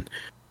and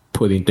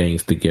putting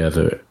things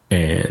together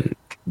and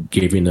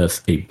giving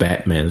us a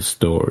Batman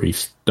story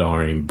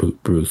starring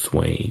Bruce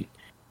Wayne,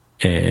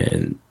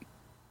 and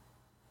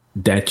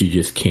that you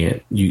just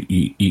can't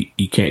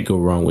you can't go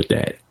wrong with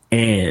that.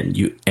 And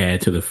you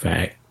add to the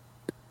fact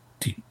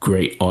the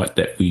great art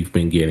that we've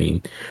been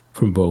getting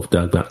from both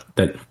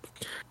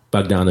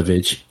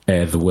Bogdanovich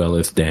as well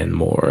as Dan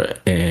Moore,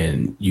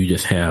 and you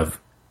just have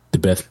the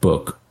best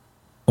book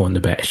on the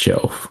Bat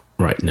shelf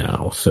right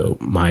now. So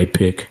my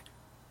pick,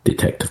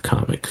 Detective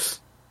Comics.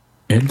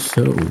 And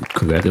so,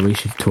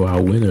 congratulations to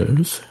our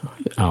winners.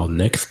 Our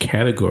next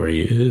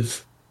category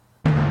is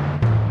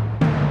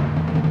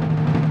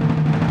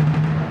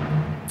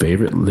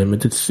favorite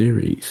limited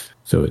series.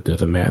 So it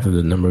doesn't matter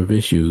the number of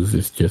issues,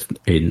 it's just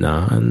a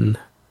non-ongoing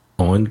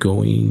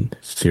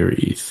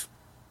series.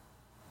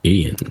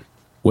 Ian,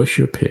 what's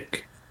your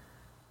pick?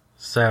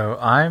 So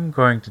I'm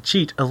going to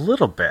cheat a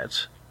little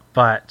bit,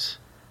 but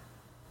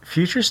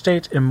Future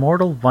State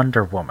Immortal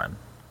Wonder Woman.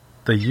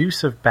 The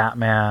use of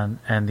Batman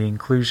and the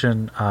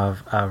inclusion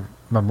of a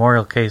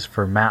memorial case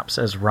for Maps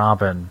as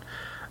Robin,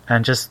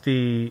 and just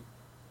the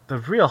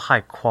real high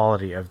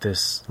quality of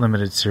this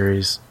limited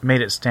series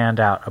made it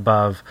stand out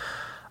above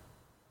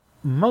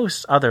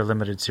most other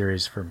limited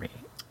series for me.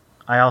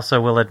 I also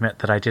will admit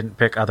that I didn't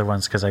pick other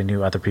ones because I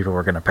knew other people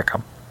were going to pick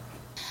them.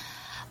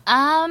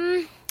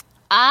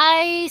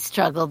 I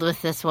struggled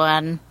with this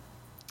one.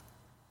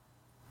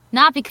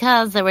 Not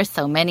because there were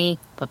so many,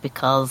 but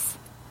because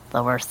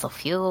there were so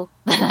few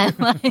that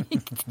I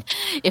liked.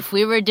 If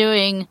we were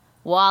doing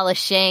Wall of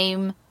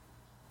Shame,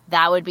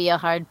 that would be a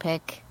hard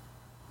pick.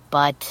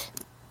 But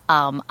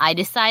I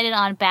decided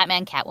on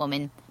Batman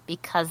Catwoman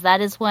because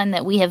that is one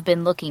that we have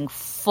been looking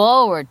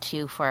forward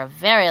to for a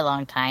very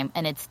long time.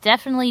 And it's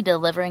definitely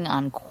delivering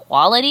on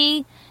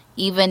quality,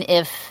 even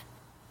if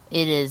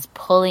it is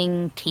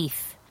pulling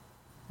teeth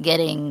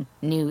getting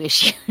new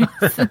issues.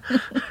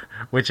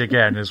 Which,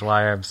 again, is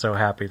why I'm so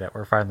happy that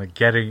we're finally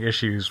getting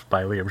issues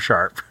by Liam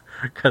Sharp.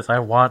 Because I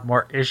want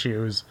more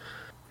issues.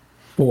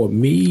 For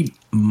me,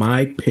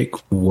 my pick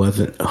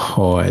wasn't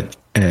hard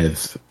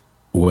as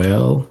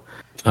well.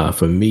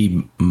 For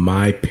me,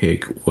 my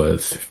pick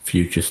was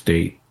Future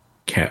State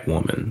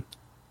Catwoman.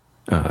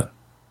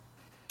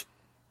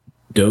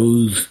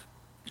 Those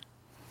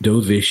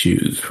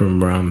issues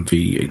from Ram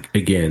V,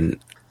 again,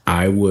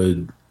 I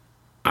would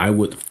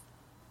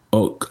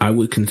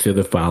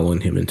consider following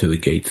him into the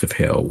gates of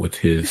hell with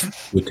his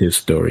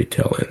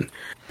storytelling.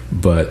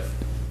 But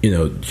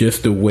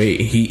just the way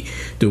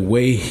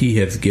he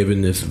has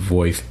given this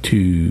voice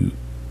to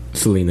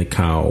Selina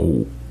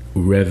Kyle,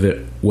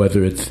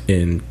 whether it's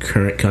in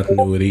current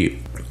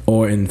continuity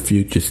or in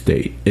Future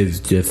State, it's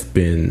just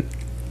been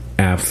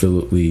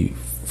absolutely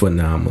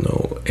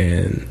phenomenal.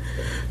 And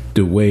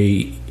the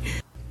way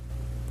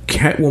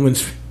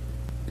Catwoman's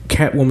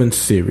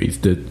series,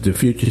 the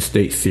Future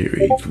State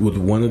series, was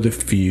one of the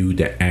few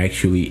that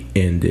actually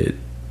ended,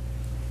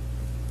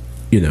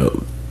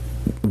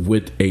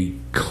 with a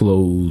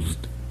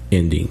closed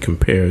ending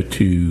compared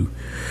to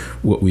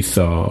what we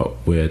saw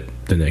with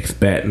the next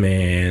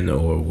Batman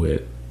or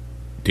with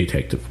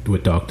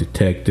Dark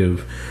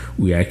Detective.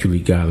 We actually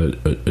got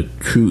a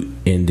true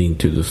ending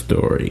to the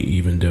story,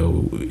 even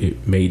though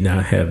it may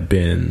not have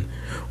been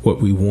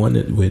what we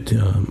wanted with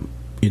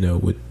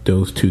with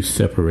those two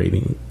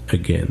separating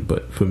again.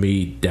 But for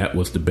me, that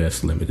was the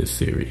best limited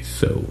series.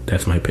 So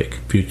that's my pick,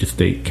 Future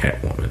State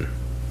Catwoman.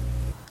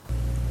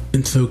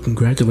 And so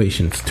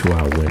congratulations to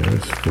our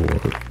winners for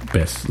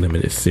Best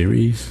Limited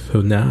Series.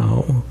 So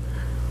now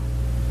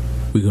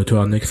we go to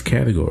our next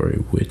category,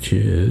 which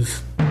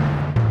is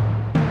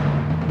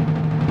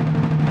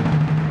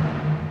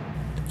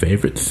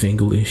favorite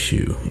single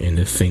issue. And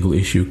this single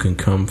issue can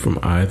come from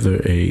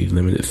either a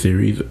limited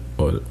series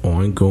or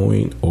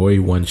ongoing or a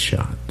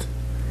one-shot.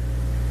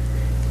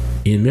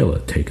 Ian Miller,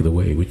 take it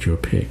away with your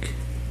pick.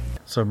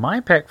 So my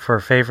pick for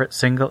favorite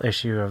single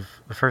issue of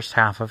the first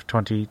half of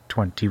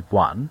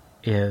 2021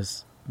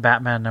 is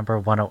Batman number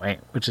 108,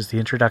 which is the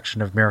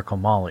introduction of Miracle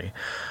Molly.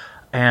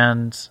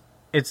 And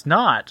it's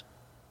not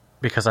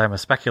because I'm a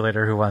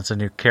speculator who wants a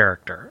new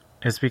character.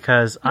 It's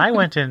because I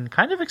went in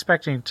kind of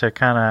expecting to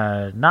kind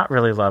of not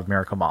really love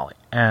Miracle Molly.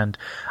 And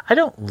I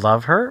don't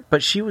love her,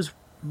 but she was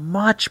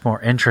much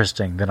more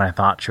interesting than I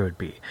thought she would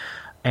be.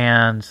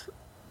 And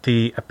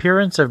the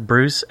appearance of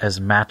Bruce as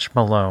Match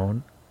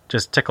Malone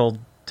just tickled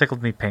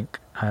me pink.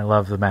 I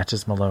love the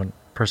Matches Malone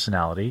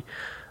personality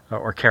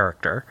or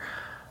character.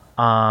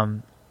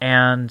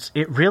 And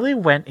it really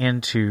went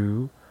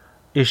into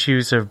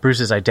issues of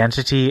Bruce's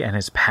identity and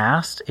his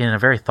past in a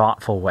very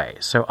thoughtful way.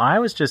 So I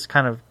was just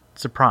kind of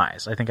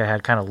surprised. I think I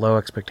had kind of low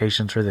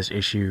expectations for this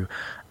issue,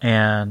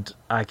 and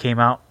I came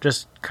out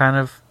just kind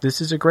of, this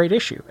is a great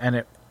issue.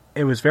 And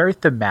it was very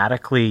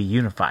thematically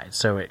unified,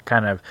 so it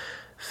kind of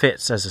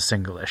fits as a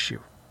single issue.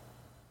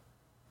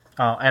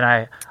 And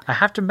I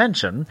have to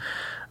mention,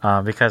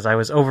 because I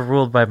was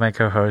overruled by my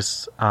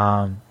co-hosts,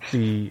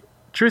 the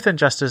Truth and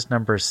Justice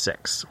number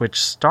 6,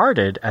 which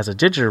started as a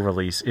digital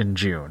release in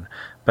June,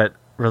 but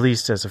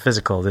released as a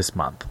physical this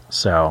month.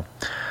 So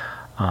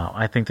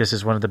I think this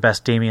is one of the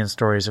best Damian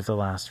stories of the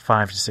last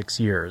 5 to 6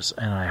 years,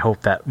 and I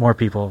hope that more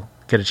people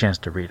get a chance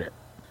to read it.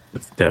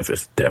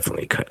 It's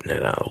definitely cutting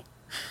it out.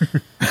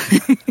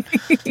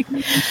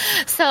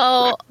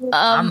 So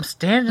I'm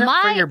standing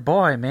up for your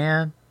boy,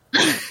 man.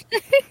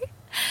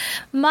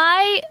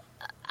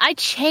 I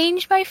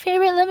changed my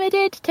favorite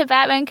limited to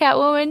Batman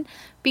Catwoman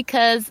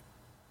because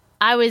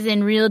I was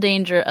in real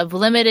danger of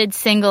limited,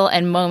 single,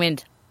 and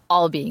moment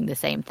all being the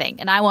same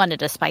thing, and I wanted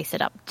to spice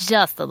it up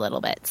just a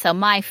little bit. So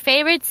my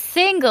favorite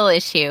single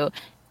issue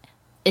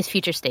is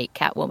Future State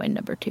Catwoman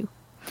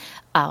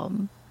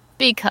 #2,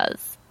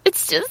 because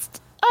it's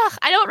just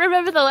I don't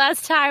remember the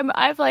last time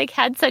I've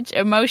had such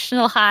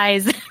emotional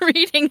highs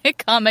reading a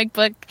comic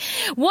book.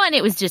 One,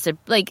 it was just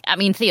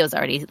Theo's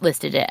already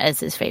listed it as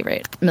his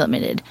favorite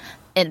limited,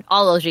 and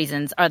all those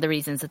reasons are the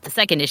reasons that the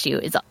second issue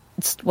is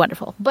just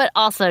wonderful. But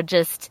also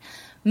just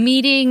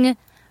meeting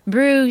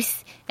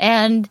Bruce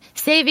and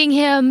saving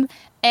him,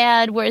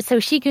 and so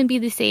she can be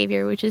the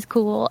savior, which is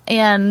cool,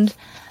 and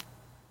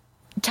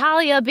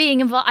Talia being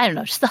involved. I don't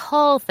know, just the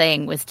whole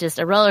thing was just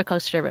a roller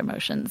coaster of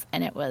emotions,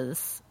 and it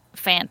was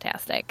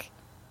fantastic.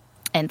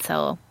 And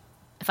so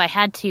if I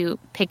had to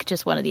pick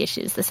just one of the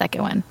issues, the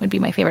second one would be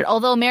my favorite,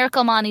 although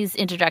Miracle Monty's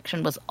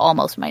introduction was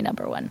almost my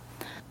number one.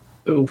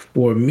 So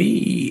for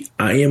me,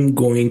 I am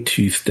going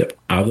to step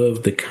out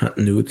of the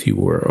continuity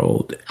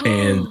world,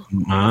 and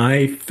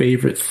my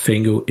favorite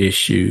single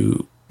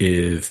issue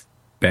is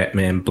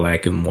Batman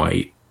Black and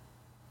White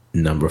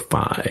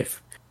 #5.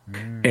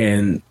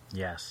 And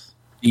yes,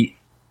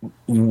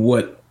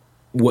 what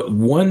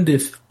won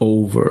this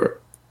over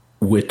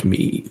with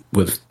me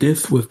was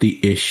the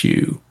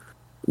issue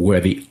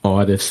where the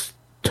artist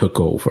took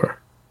over.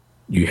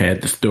 You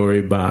had the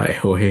story by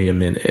Jorge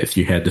Jimenez.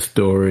 You had the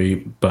story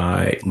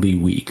by Lee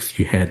Weeks.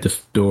 You had the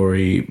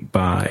story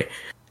by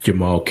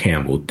Jamal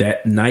Campbell.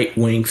 That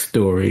Nightwing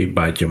story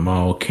by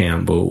Jamal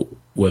Campbell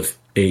was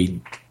a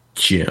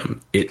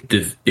gem. If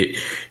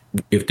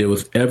there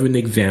was ever an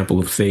example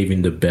of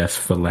saving the best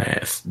for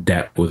last,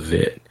 that was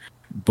it.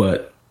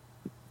 But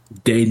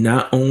they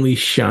not only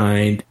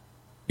shined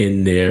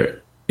in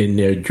their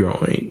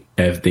drawing,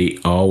 as they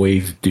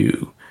always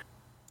do,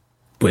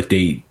 but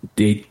they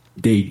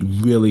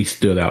really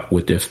stood out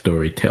with their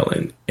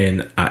storytelling.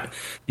 And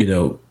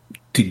to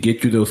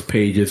get through those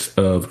pages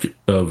of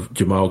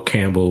Jamal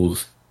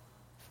Campbell's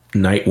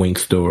Nightwing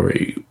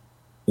story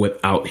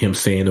without him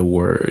saying a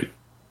word,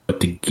 but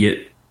to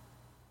get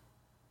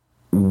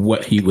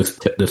what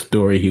the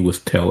story he was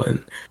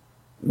telling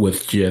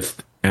was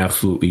just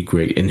absolutely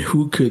great. And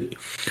who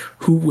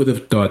would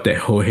have thought that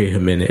Jorge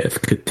Jimenez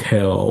could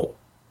tell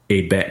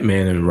a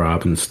Batman and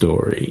Robin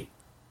story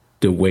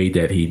the way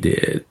that he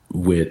did,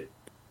 with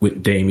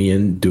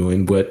Damian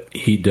doing what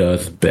he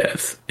does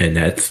best, and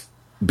that's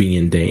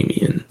being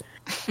Damian.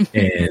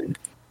 And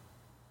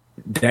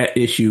that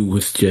issue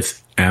was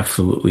just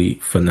absolutely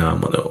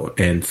phenomenal.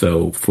 And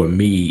so for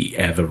me,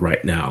 as of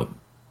right now,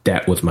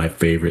 that was my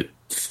favorite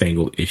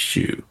single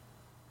issue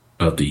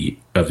of the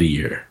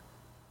year.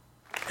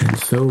 And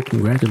so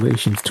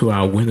congratulations to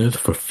our winners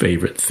for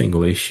favorite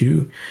single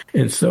issue.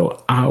 And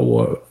so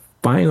our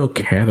final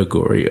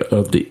category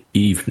of the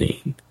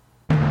evening,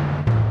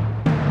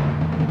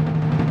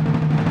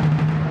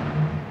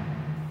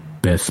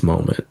 best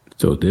moment.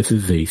 So this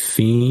is a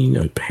scene,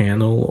 a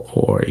panel,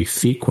 or a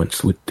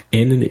sequence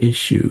within an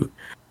issue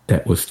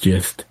that was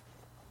just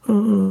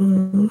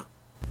and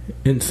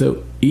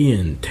so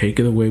Ian, take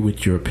it away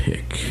with your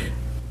pick.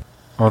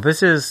 Well,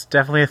 this is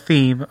definitely a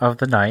theme of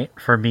the night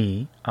for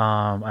me.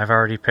 I've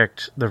already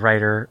picked the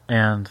writer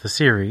and the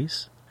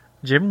series.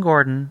 Jim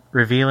Gordon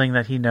revealing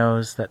that he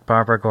knows that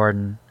Barbara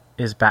Gordon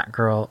is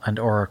Batgirl and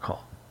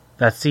Oracle.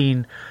 That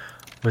scene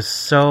was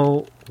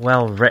so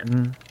well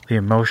written. The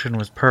emotion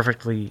was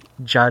perfectly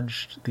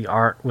judged. The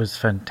art was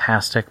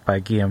fantastic by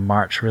Guillaume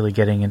March, really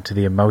getting into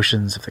the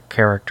emotions of the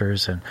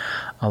characters and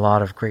a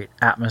lot of great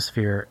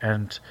atmosphere.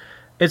 And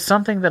it's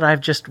something that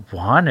I've just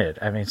wanted.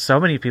 I mean, so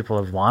many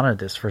people have wanted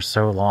this for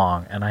so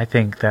long, and I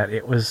think that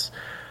it was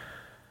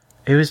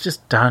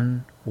just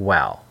done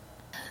well.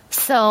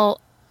 So,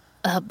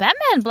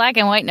 Batman Black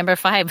and White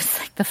 #5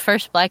 was the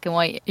first black and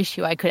white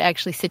issue I could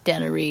actually sit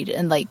down and read,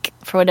 and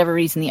for whatever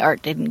reason, the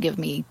art didn't give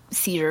me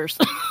seizures.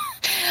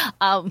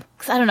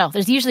 'Cause I don't know.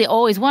 There's usually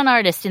always one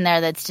artist in there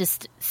that's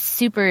just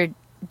super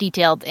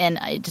detailed, and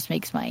it just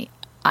makes my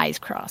eyes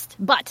crossed.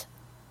 But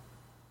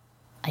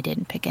I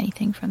didn't pick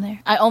anything from there.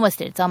 I almost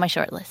did. It's on my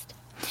short list.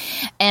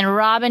 And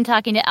Robin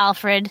talking to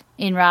Alfred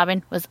in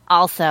Robin was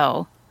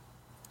also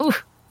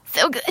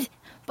so good.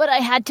 But I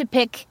had to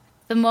pick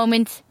the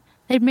moment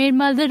that made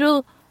my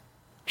little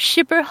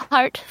shipper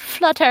heart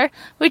flutter,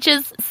 which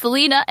is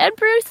Selina and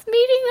Bruce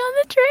meeting on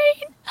the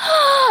train.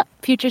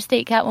 Future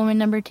State Catwoman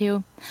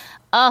 #2.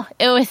 Oh,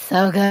 it was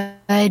so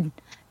good.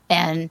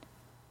 And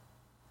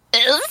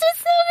it was just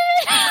so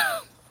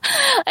good.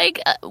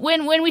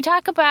 When we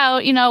talk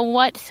about,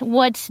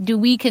 what do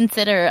we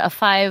consider a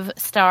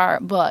 5-star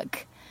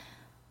book?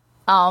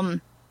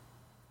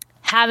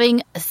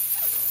 Having a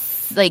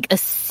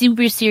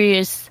super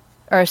serious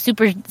or a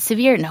super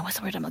severe, no, what's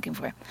the word I'm looking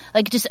for?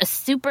 Like just a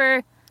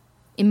super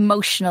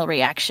emotional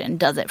reaction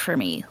does it for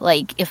me.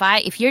 Like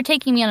if you're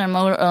taking me on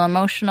an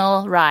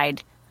emotional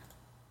ride,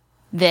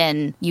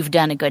 then you've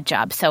done a good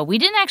job. So we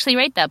didn't actually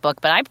rate that book,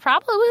 but I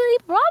probably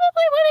would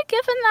have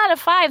given that a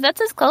 5.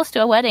 That's as close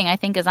to a wedding, I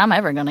think, as I'm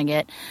ever going to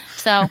get.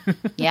 So,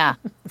 yeah,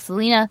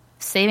 Selena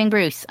saving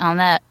Bruce on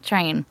that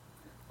train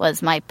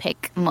was my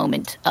pick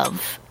moment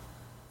of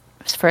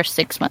first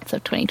 6 months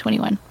of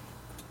 2021.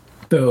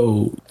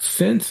 So,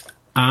 since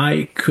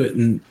I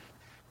couldn't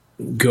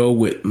go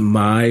with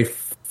my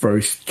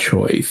first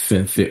choice,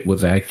 since it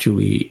was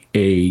actually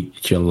a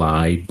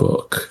July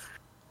book,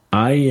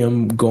 I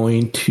am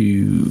going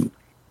to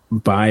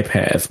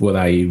bypass what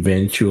I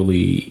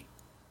eventually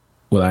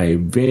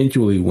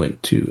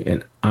went to,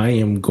 and I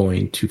am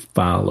going to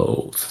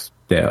follow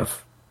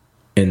Steph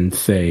and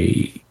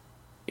say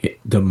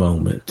The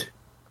Moment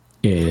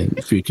in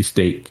Future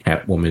State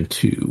Catwoman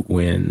 2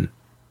 when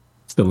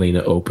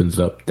Selena opens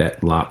up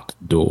that locked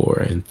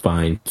door and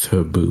finds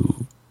her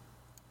boo.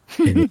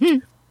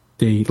 And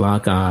they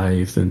lock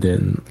eyes and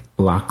then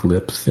lock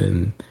lips,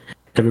 and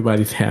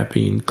everybody's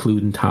happy,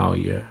 including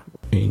Talia.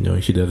 You know,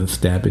 she doesn't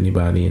stab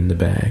anybody in the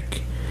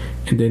back.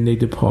 And then they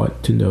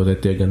depart to know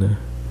that they're going to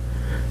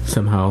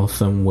somehow,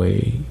 some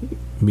way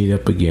meet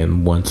up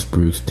again once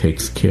Bruce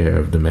takes care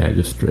of the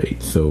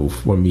magistrate. So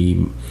for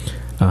me,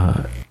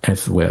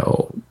 as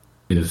well,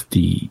 is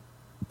the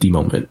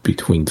moment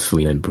between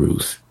Selena and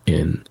Bruce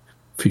in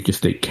Future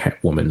State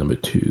Catwoman number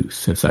 2,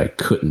 since I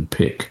couldn't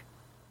pick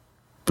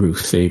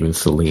Bruce saving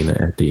Selena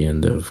at the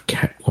end of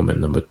Catwoman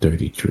number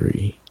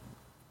 33.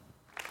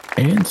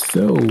 And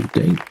so,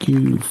 thank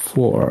you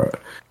for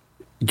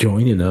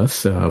joining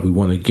us. We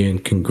want to again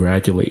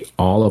congratulate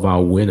all of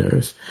our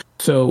winners.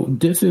 So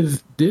this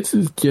is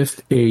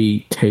just a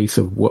taste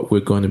of what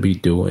we're going to be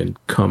doing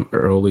come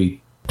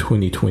early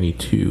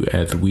 2022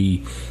 as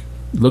we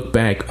look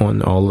back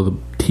on all of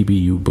the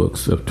TBU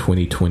books of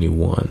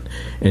 2021.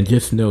 And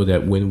just know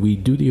that when we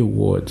do the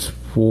awards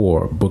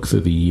for Books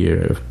of the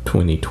Year of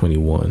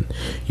 2021,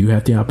 you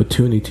have the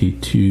opportunity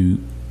to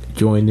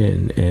join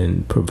in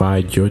and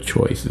provide your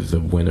choices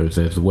of winners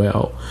as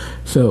well.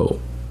 So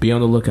be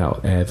on the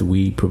lookout as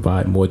we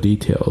provide more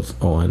details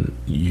on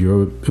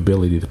your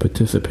ability to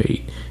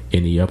participate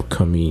in the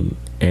upcoming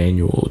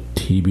annual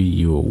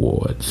TBU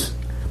Awards.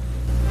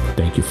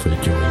 Thank you for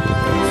joining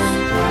us.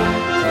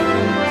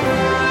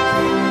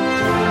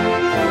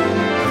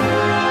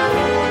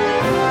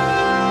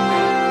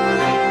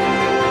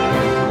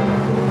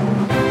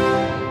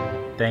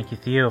 Thank you,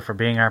 Theo, for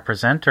being our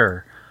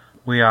presenter.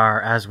 We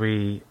are, as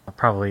we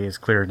probably is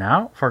clear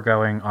now,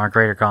 foregoing our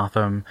Greater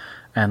Gotham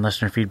and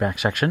listener feedback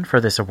section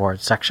for this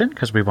awards section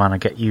because we want to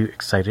get you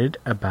excited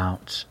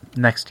about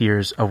next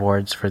year's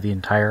awards for the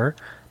entire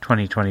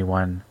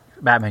 2021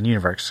 Batman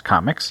Universe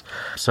comics.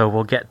 So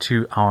we'll get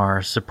to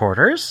our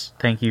supporters.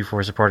 Thank you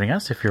for supporting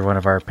us if you're one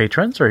of our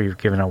patrons or you've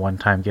given a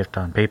one-time gift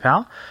on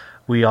PayPal.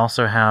 We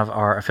also have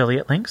our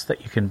affiliate links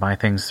that you can buy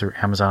things through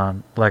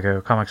Amazon,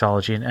 Lego,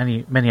 Comixology,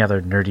 and many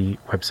other nerdy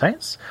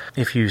websites.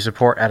 If you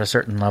support at a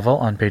certain level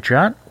on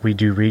Patreon, we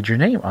do read your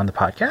name on the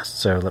podcast,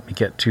 so let me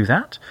get to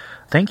that.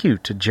 Thank you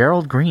to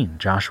Gerald Green,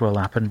 Joshua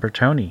Lappin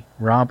Bertoni,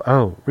 Rob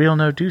O, Real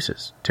No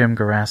Deuces, Tim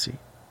Garassi,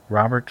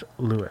 Robert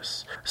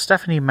Lewis,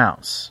 Stephanie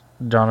Mouse,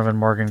 Donovan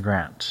Morgan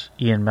Grant,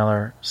 Ian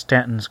Miller,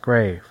 Stanton's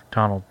Grave,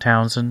 Donald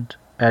Townsend,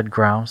 Ed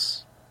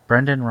Grouse,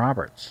 Brendan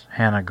Roberts,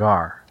 Hannah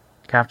Garr,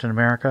 Captain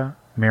America,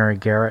 Mary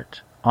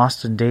Garrett,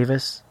 Austin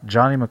Davis,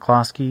 Johnny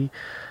McCloskey,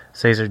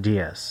 Cesar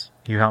Diaz.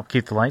 You help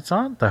keep the lights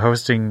on, the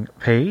hosting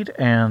paid,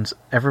 and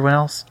everyone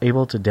else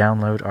able to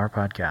download our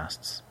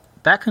podcasts.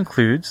 That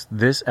concludes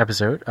this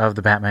episode of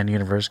the Batman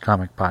Universe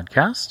Comic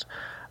Podcast.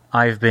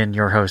 I've been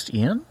your host,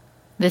 Ian.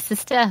 This is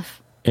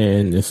Steph.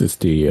 And this is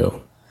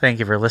Theo. Thank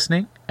you for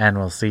listening, and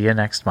we'll see you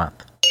next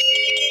month.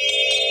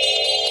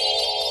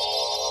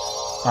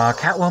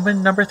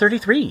 Catwoman number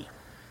 33.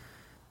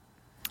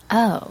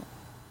 Oh.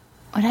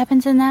 What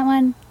happens in that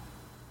one?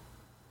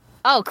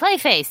 Oh,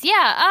 Clayface.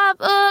 Yeah.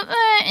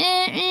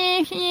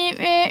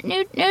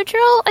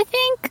 Neutral, I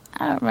think.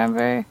 I don't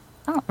remember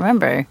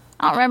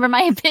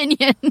my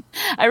opinion.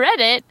 I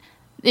read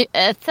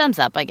it. Thumbs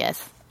up, I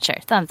guess. Sure,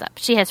 thumbs up.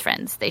 She has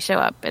friends. They show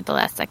up at the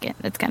last second.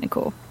 That's kind of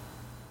cool.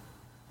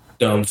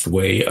 Thumbs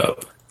way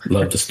up.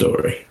 Love the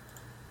story.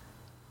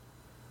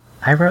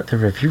 I wrote the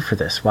review for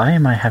this. Why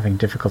am I having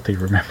difficulty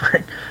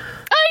remembering?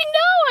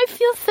 I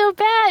feel so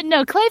bad.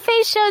 No,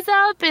 Clayface shows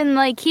up and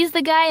like he's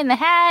the guy in the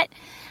hat,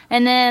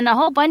 and then a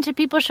whole bunch of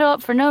people show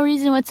up for no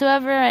reason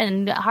whatsoever,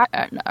 and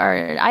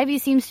Ivy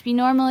seems to be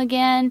normal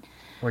again.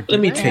 Let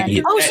me tell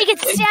you. Oh, she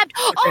gets stabbed.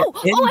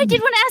 Oh, I did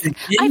want to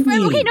ask.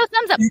 Okay, no,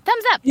 thumbs up.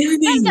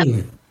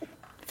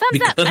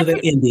 Because of the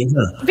ending,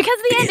 huh? Because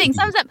of the ending,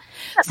 thumbs up.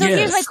 So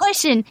here's my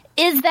question: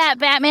 is that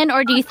Batman,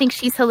 or do you think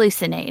she's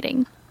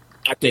hallucinating?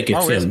 I think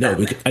it's him.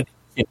 No,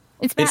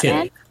 it's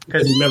Batman.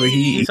 Because remember,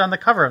 he's on the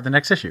cover of the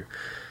next issue.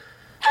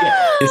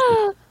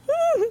 Yeah,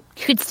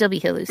 could still be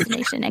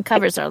hallucination, and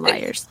covers are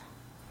liars.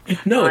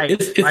 No,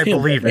 it's I him.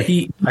 believe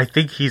it. I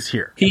think he's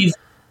here.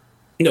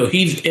 No,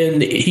 he's in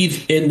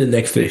the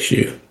next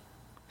issue.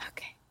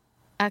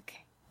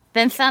 Okay.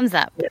 Then thumbs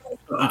up.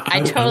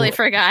 I totally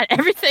forgot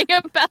everything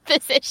about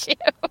this issue.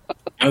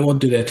 I won't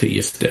do that to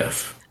you,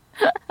 Steph.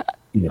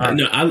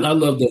 No, I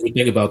love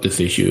everything about this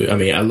issue. I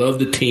mean, I love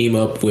the team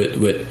up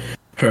with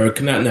her.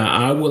 Now,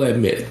 I will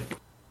admit,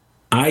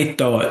 I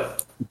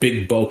thought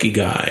big bulky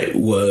guy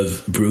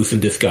was Bruce in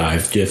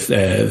disguise, just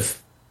as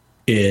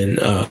in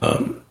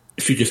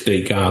Future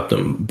State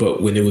Gotham.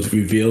 But when it was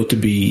revealed to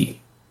be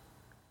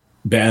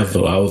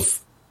Basil, I was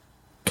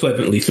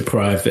pleasantly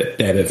surprised at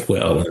that as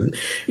well. And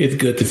it's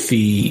good to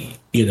see,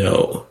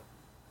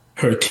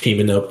 her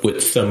teaming up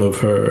with some of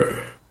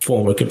her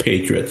former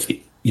compatriots,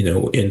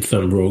 in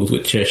some roles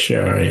with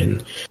Cheshire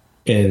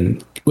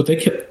and what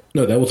they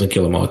no, that wasn't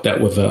Kill 'Em All.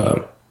 That was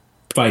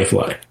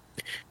Firefly,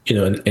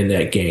 in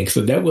that gang.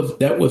 So that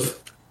was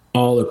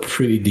all a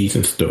pretty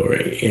decent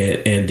story.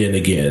 And then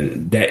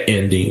again, that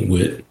ending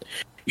with,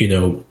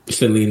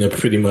 Selena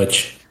pretty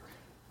much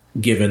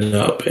giving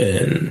up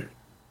and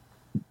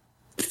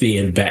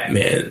seeing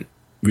Batman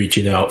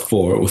reaching out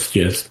for it was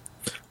just,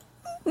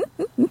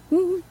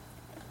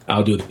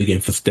 I'll do it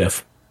again for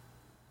Steph.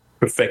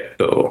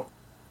 Perfecto.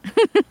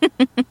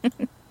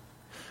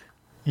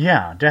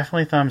 Yeah,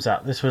 definitely thumbs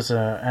up. This was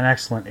an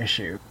excellent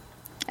issue.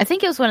 I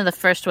think it was one of the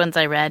first ones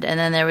I read, and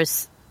then there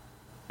was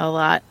a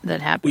lot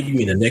that happened. What, you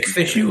mean the next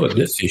issue or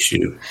this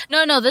issue?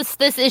 No, this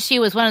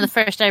issue was one of the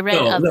first I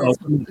read.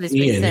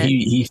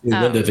 He said,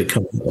 when does it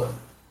come out?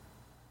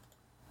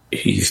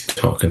 He's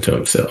talking to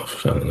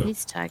himself. I don't know.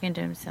 He's talking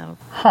to himself.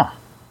 Huh.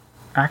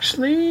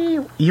 Actually,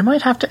 you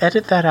might have to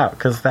edit that out,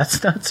 because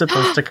that's not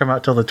supposed to come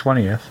out till the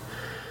 20th.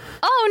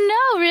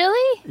 Oh, no,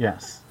 really?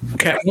 Yes.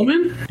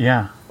 Catwoman?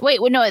 Yeah.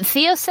 Wait, no, what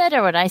Theo said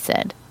or what I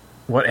said?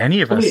 What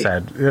any of us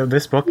said.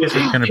 This book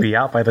isn't going to be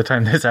out by the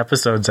time this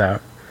episode's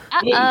out.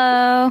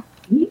 Uh-oh.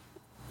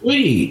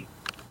 Wait.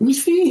 Let me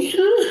see.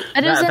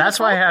 That's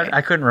why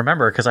I couldn't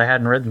remember, because I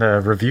hadn't written the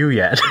review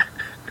yet.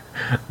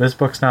 This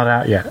book's not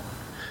out yet.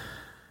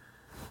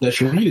 That's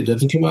right. It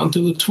doesn't come out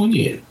until the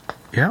 20th.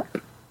 Yep.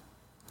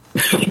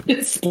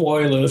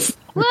 Spoilers.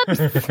 Whoops.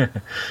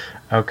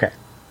 Okay.